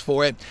songs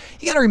for it.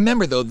 You gotta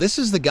remember though, this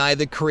is the guy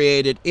that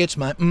created It's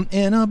My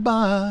in a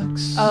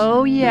Box.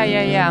 Oh, yeah.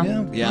 Yeah.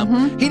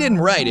 He didn't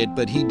write it,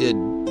 but he did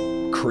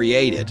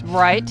create it.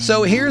 Right.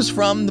 So here's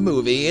from the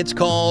movie. It's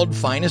called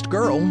Finest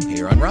Girl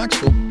here on Rock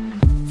School.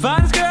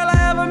 Finest girl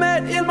I ever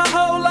met in my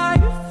whole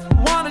life.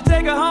 Wanna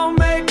take her home,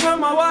 make her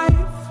my wife.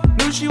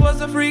 Knew she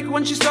was a freak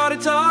when she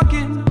started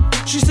talking.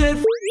 She said,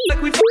 "F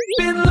like we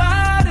Bin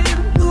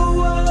Laden." Ooh,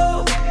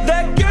 whoa.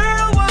 That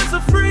girl was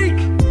a freak.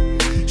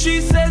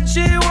 She said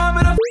she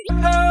wanted me to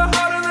f her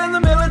harder than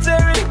the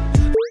military.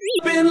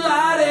 Bin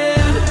Laden.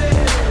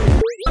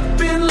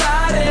 Bin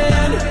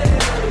Laden.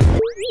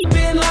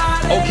 Bin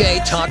Laden.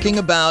 Okay, talking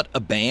about a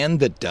band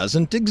that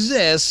doesn't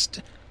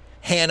exist,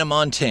 Hannah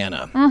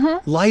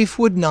Montana. Life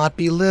would not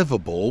be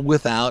livable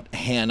without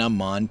Hannah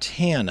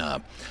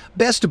Montana.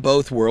 Best of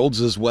Both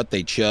Worlds is what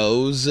they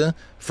chose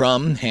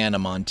from Hannah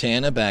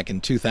Montana back in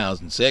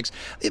 2006.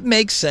 It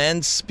makes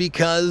sense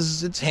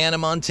because it's Hannah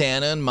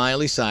Montana and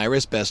Miley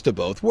Cyrus, Best of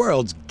Both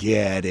Worlds.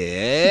 Get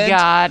it?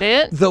 Got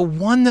it. The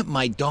one that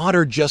my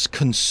daughter just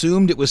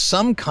consumed, it was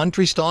some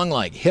country song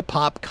like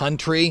hip-hop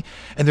country,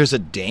 and there's a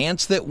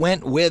dance that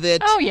went with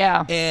it. Oh,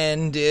 yeah.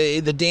 And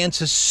the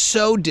dance is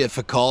so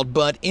difficult,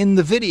 but in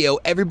the video,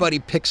 everybody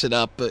picks it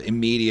up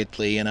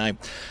immediately, and I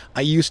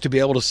used to be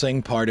able to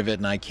sing part of it,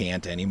 and I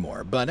can't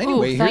anymore. But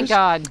anyway, Ooh, thank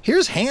God.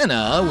 Here's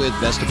Hannah with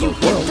Best of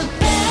Both Worlds.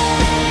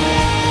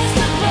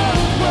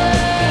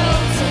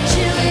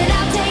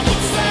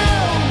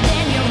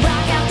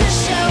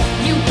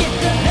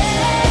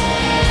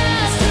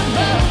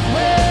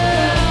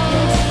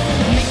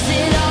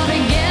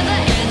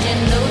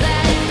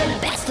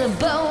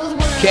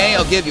 Okay,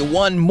 I'll give you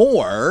one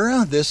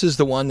more. This is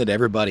the one that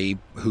everybody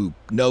who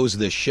knows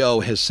this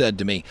show has said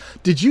to me.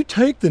 Did you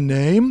take the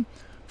name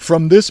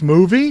from this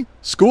movie,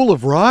 School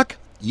of Rock?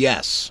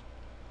 Yes.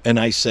 And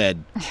I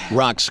said,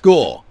 Rock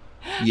School.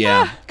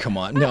 Yeah, come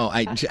on. No,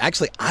 I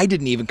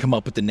didn't even come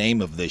up with the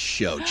name of this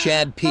show.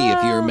 Chad P.,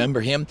 if you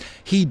remember him,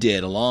 he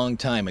did a long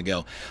time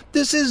ago.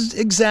 This is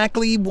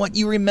exactly what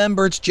you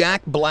remember. It's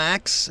Jack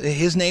Black's.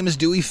 His name is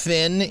Dewey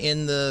Finn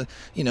in the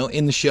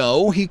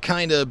show. He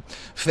kind of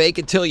fake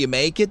it till you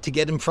make it to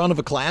get in front of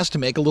a class to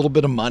make a little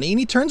bit of money, and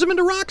he turns them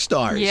into rock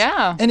stars.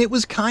 Yeah. And it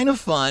was kind of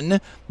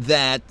fun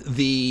that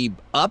the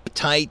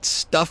uptight,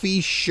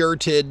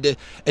 stuffy-shirted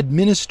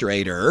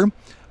administrator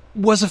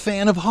was a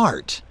fan of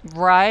Heart.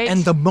 Right.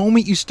 And the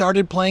moment you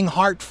started playing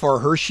Heart for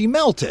her, she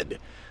melted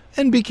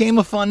and became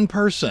a fun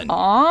person.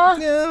 Aw.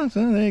 Yeah,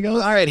 so there you go.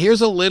 All right,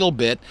 here's a little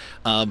bit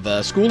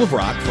of School of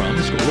Rock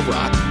from School of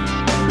Rock.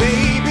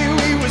 Baby,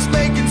 we was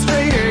making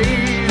straight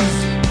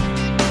A's,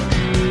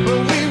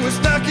 but we were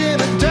stuck in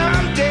the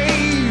dumb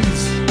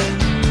days.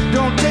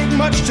 Don't take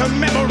much to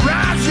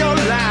memorize your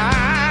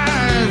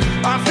lies.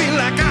 I feel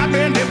like I've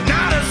been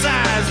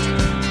hypnotized.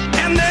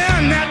 And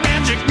then that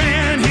magic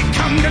man, he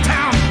come to town.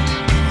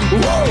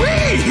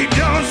 Woo-wee, he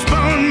done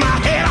spun my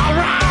head all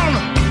round.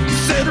 He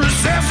said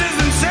recess is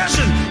in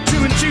session,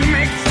 2 and 2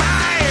 make 5.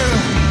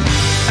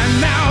 And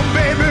now,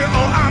 baby,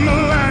 oh, I'm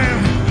alive.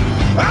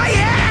 Oh,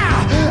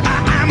 yeah,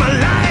 I'm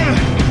alive.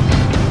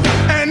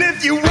 And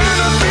if you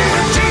wanna be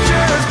the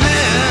teacher's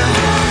man,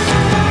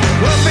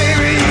 well,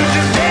 baby, you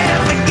just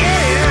have to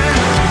get it.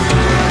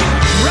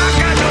 Rock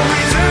got no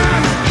reason,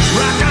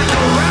 rock got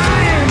no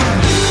rhyme.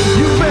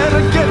 You better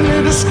get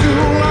me to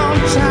school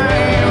on time.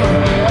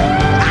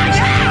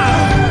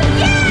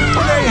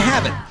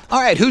 All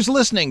right, who's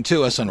listening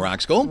to us on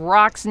Rock School?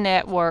 Rocks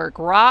Network.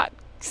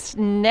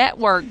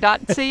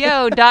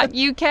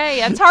 Rocksnetwork.co.uk.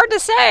 It's hard to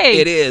say.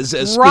 It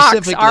is.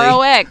 Rocks,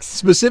 R-O-X.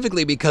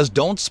 Specifically because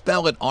don't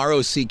spell it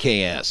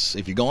R-O-C-K-S.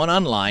 If you're going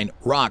online,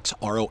 Rocks,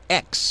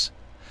 R-O-X,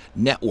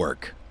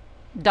 Network.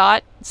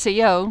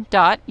 .co.uk.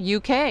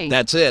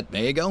 That's it.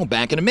 There you go.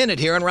 Back in a minute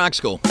here on Rock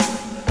School.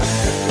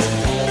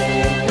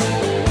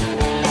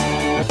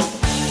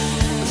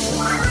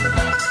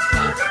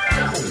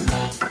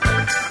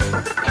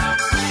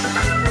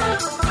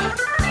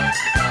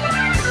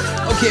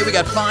 Okay, we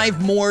got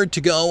 5 more to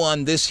go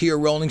on this here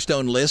Rolling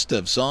Stone list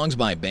of songs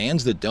by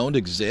bands that don't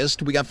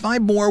exist. We got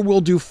 5 more.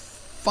 We'll do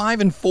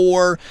 5 and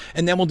 4,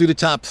 and then we'll do the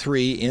top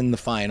 3 in the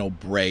final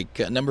break.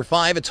 Number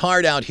 5, It's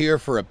Hard Out Here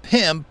for a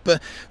Pimp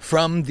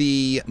from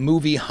the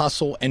movie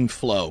Hustle and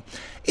Flow.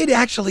 It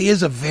actually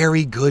is a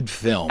very good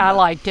film. I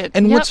liked it.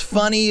 And Yep. what's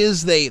funny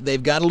is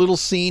they've got a little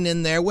scene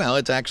in there. Well,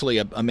 it's actually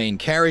a main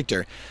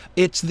character.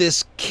 It's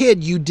this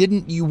kid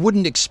you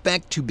wouldn't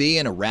expect to be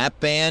in a rap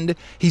band.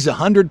 He's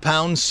 100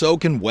 pounds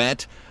soaking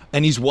wet,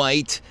 and he's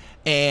white.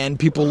 And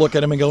people look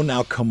at him and go,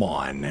 now come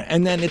on.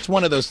 And then it's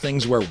one of those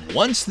things where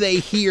once they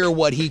hear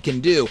what he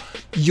can do,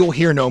 you'll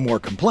hear no more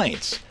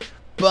complaints.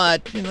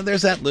 But,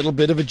 there's that little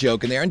bit of a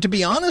joke in there. And to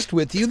be honest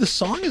with you, the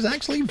song is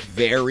actually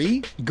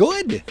very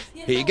good.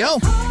 Here you go.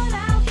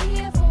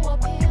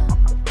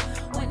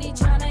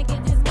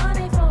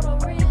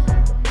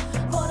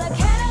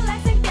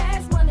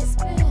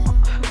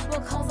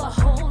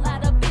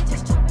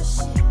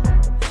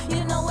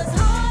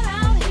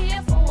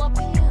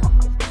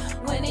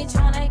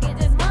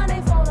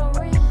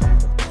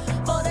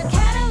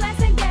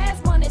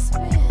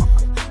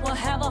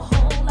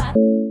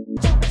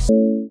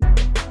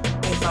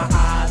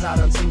 I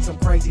done seen some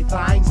crazy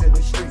things in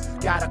the streets.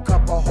 Got a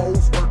couple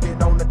hoes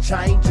working on the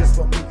chain just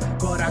for me.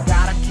 But I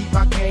gotta keep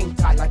my game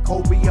tight like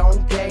Kobe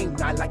on game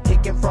night. Like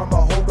kicking from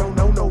a hoe, don't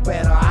know no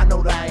better. I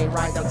know that ain't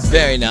right.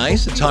 Very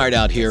nice. It's Hard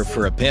Out Here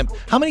for a Pimp.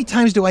 How many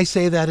times do I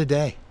say that a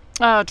day?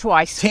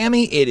 Twice.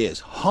 Tammy, it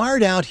is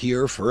hard out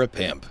here for a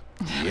pimp.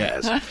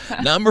 Yes.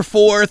 Number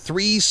 4,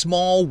 3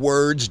 Small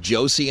Words,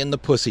 Josie and the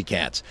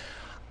Pussycats.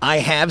 I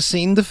have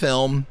seen the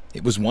film.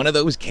 It was one of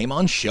those, came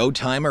on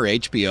Showtime or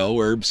HBO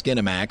or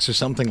Skinamax or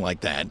something like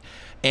that.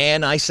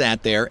 And I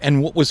sat there,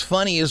 and what was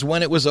funny is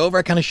when it was over,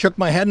 I kind of shook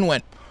my head and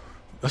went,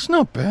 that's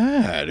not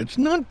bad. It's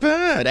not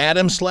bad.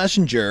 Adam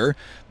Schlesinger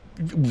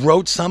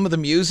wrote some of the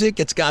music.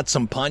 It's got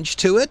some punch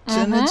to it,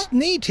 and it's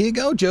neat. Here you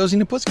go, Josie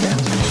and the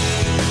Pussycats.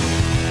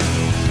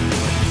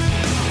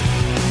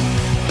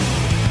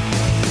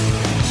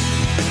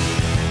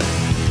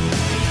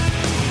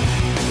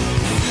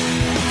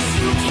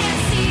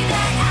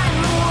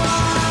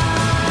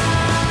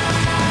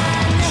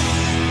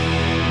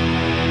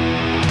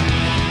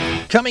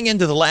 Coming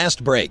into the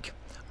last break,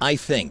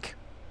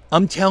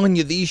 I'm telling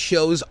you, these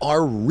shows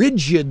are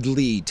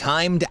rigidly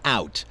timed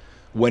out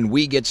when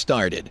we get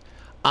started.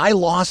 I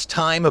lost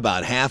time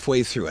about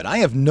halfway through it. I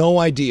have no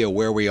idea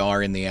where we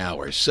are in the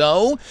hour.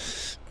 So,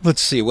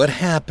 let's see what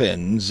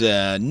happens.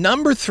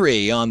 Number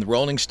 3 on the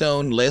Rolling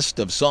Stone list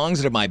of songs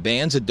that are by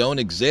bands that don't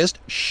exist,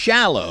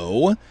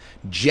 Shallow,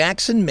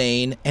 Jackson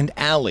Maine, and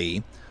Ally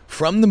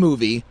from the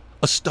movie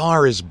A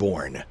Star Is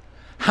Born.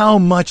 How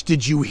much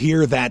did you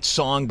hear that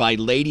song by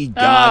Lady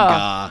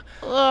Gaga?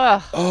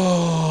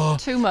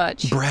 Too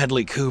much.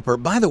 Bradley Cooper.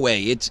 By the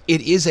way, it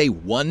is a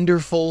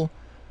wonderful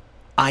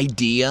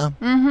idea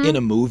in a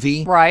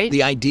movie. Right.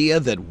 The idea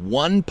that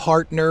one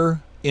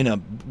partner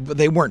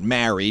they weren't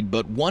married,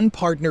 but one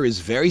partner is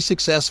very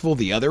successful,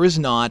 the other is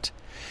not.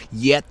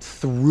 Yet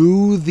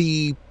through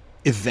the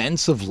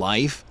events of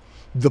life,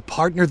 the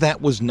partner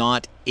that was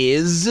not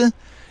is,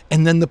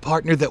 and then the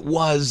partner that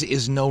was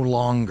is no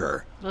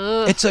longer.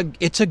 It's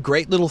a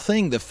great little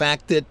thing. The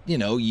fact that, you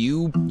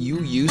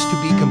used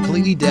to be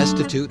completely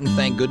destitute, and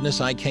thank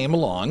goodness I came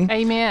along.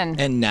 Amen.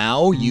 And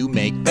now you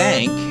make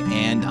bank,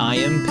 and I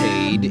am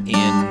paid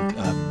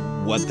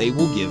in what they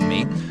will give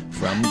me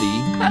from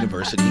the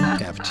university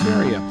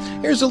cafeteria.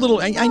 Here's a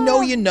little, I know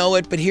you know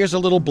it, but here's a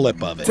little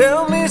blip of it.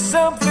 Tell me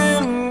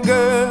something,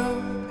 girl.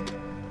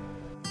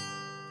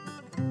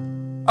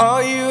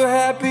 Are you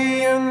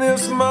happy in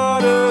this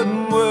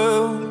modern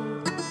world?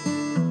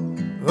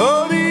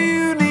 Or do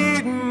you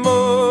need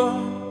more?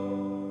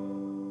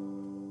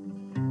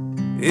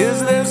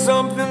 Is there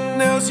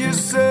something else you're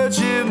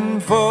searching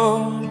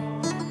for?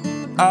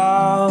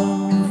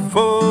 I'm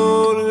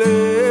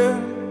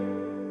falling.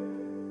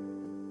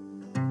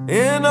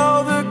 In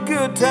all the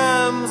good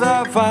times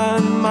I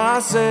find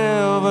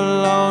myself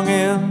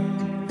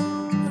longing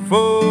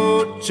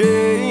for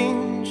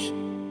change.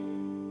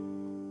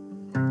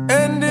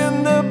 And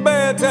in the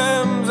bad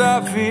times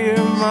I fear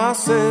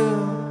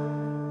myself.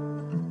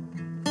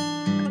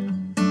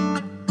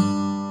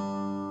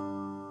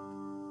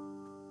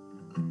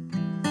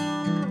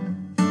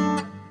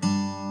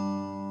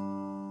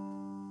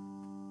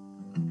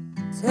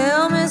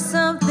 Tell me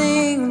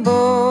something,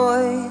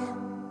 boy.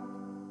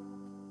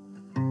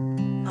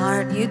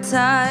 Aren't you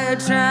tired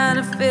trying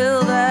to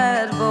fill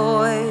that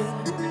void?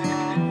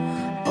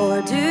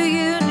 Or do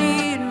you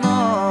need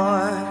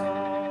more?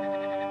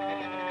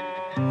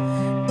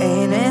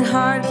 Ain't it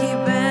hard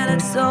keeping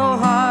it so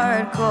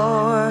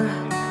hardcore?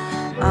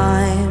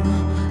 I'm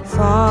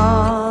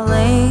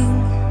falling.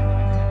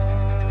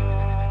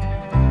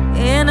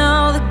 In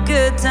all the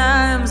good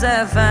times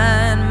I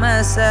find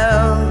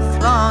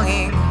myself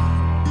longing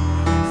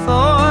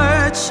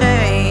for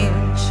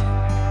change.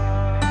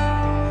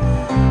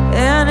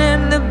 And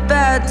in the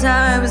bad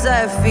Sometimes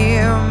I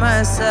fear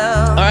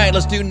myself. All right,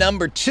 let's do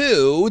number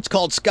 2. It's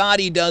called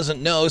Scotty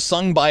Doesn't Know,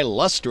 sung by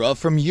Lustra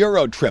from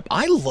Eurotrip.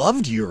 I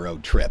loved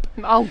Eurotrip.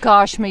 Oh,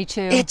 gosh, me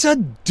too. It's a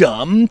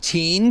dumb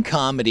teen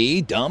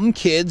comedy. Dumb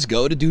kids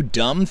go to do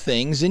dumb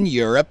things in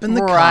Europe, and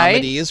the Right.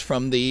 comedy is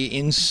from the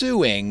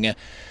ensuing.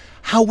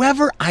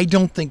 However, I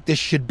don't think this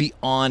should be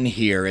on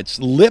here. It's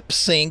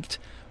lip-synced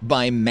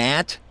by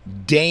Matt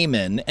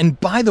Damon, and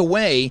by the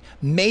way,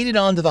 made it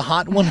onto the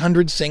Hot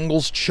 100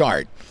 singles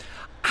chart.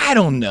 I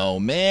don't know,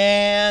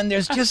 man.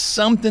 There's just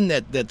something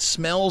that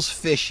smells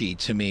fishy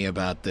to me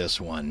about this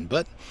one.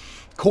 But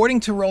according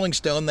to Rolling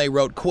Stone, they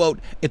wrote, quote,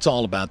 "It's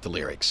all about the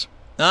lyrics."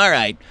 All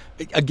right.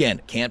 Again,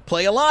 can't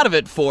play a lot of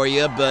it for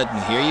you, but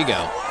here you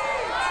go.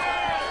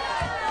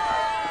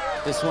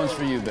 This one's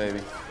for you, baby.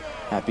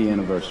 Happy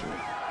anniversary.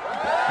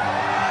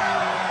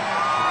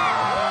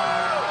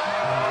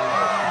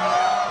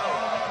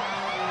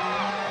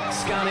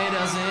 Scotty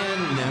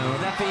doesn't know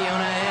that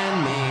Fiona and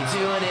me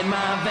do it in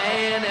my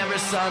van every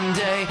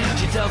Sunday.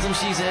 She tells him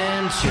she's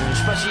in church,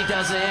 but she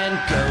doesn't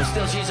go.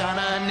 Still she's on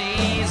her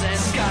knees, and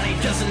Scotty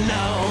doesn't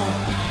know.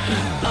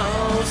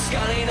 Oh,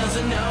 Scotty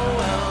doesn't know.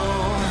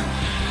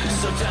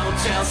 So don't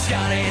tell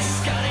Scotty.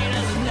 Scotty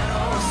doesn't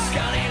know.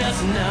 Scotty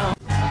doesn't know.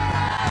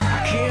 I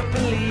can't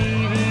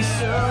believe he's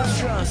so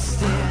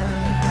trusting.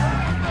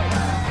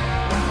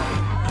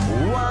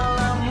 While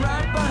I'm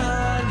right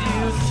behind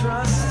you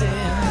thrusting.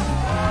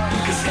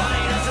 'Cause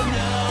Scotty doesn't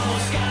know,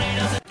 Scotty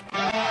doesn't.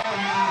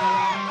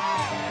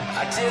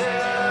 I did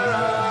her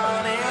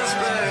on his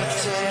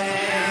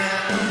birthday.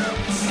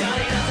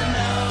 Scotty doesn't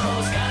know,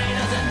 Scotty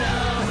doesn't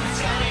know,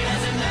 Scotty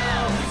doesn't know,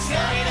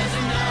 Scotty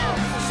doesn't know.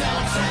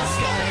 Don't tell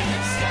Scotty,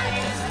 Scotty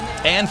doesn't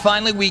know. And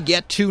finally, we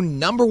get to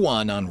number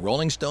 1 on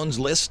Rolling Stone's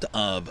list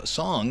of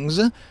songs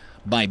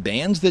by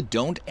bands that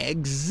don't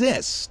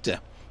exist.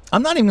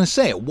 I'm not even going to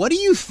say it. What do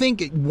you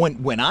think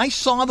when I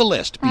saw the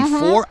list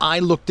before I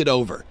looked it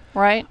over?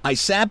 Right. I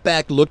sat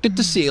back, looked at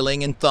the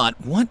ceiling, and thought,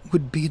 what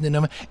would be the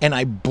number? And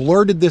I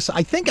blurted this.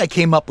 I think I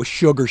came up with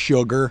Sugar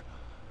Sugar.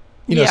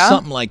 You know, Yeah.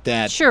 something like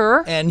that.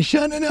 Sure. And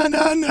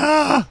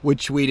Sha-na-na-na-na,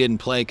 which we didn't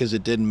play because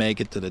it didn't make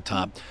it to the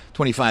top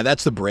 25.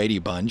 That's the Brady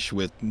Bunch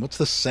with, what's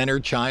the center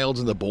child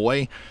and the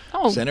boy?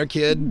 Oh, Center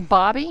kid?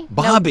 Bobby?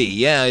 Bobby,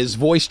 yeah, his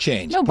voice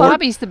changed. No,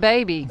 Bobby's the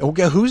baby.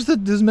 Okay, who's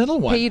this middle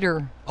one?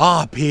 Peter.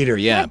 Ah, Peter,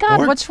 yeah. My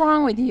God, what's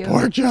wrong with you?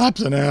 Pork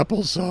chops and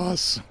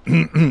applesauce.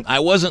 I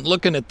wasn't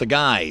looking at the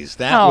guys.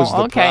 That Oh, was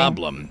the okay.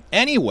 problem.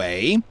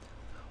 Anyway,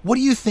 what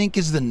do you think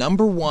is the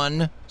number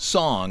 1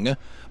 song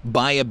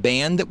by a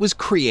band that was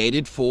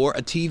created for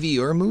a TV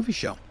or a movie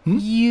show?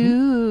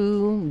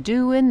 You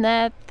doing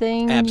that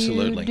thing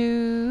Absolutely.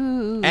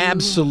 you do.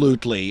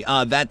 Absolutely.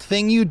 That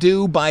Thing You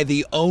Do by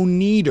the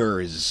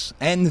Oneaters.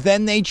 And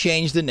then they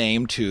changed the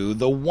name to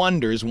The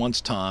Wonders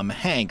once Tom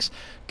Hanks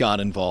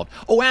got involved.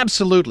 Oh,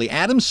 absolutely.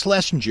 Adam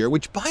Schlesinger,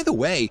 which, by the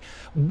way,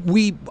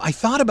 I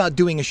thought about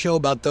doing a show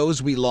about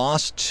those we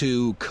lost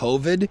to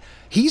COVID.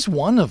 He's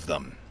one of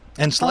them.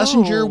 And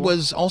Schlesinger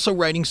was also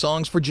writing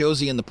songs for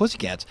Josie and the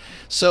Pussycats.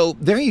 So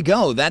there you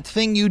go. That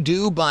Thing You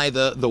Do by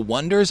the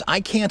Wonders.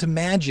 I can't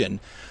imagine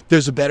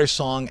there's a better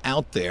song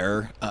out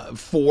there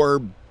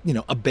for,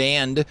 a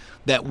band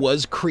that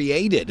was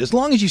created. As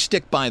long as you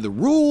stick by the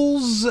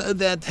rules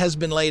that has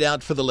been laid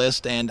out for the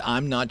list, and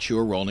I'm not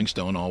sure Rolling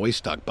Stone always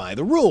stuck by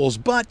the rules.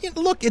 But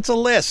look, it's a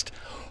list.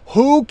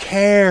 Who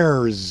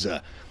cares?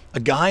 A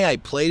guy I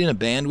played in a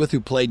band with who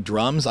played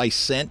drums, I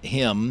sent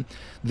him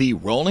the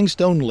Rolling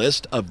Stone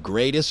list of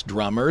greatest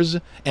drummers,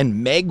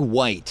 and Meg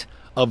White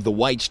of the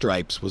White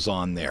Stripes was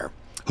on there,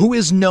 who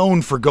is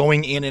known for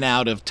going in and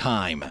out of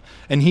time.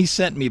 And he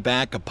sent me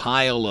back a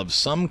pile of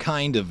some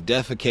kind of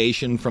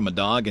defecation from a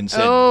dog and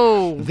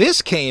said,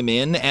 this came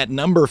in at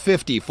number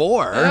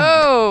 54.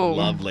 Oh.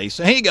 Lovely.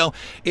 So here you go.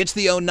 It's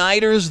the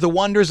Oneaters, The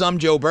Wonders. I'm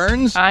Joe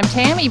Burns. I'm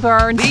Tammy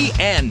Burns. The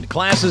end.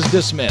 Class is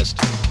dismissed.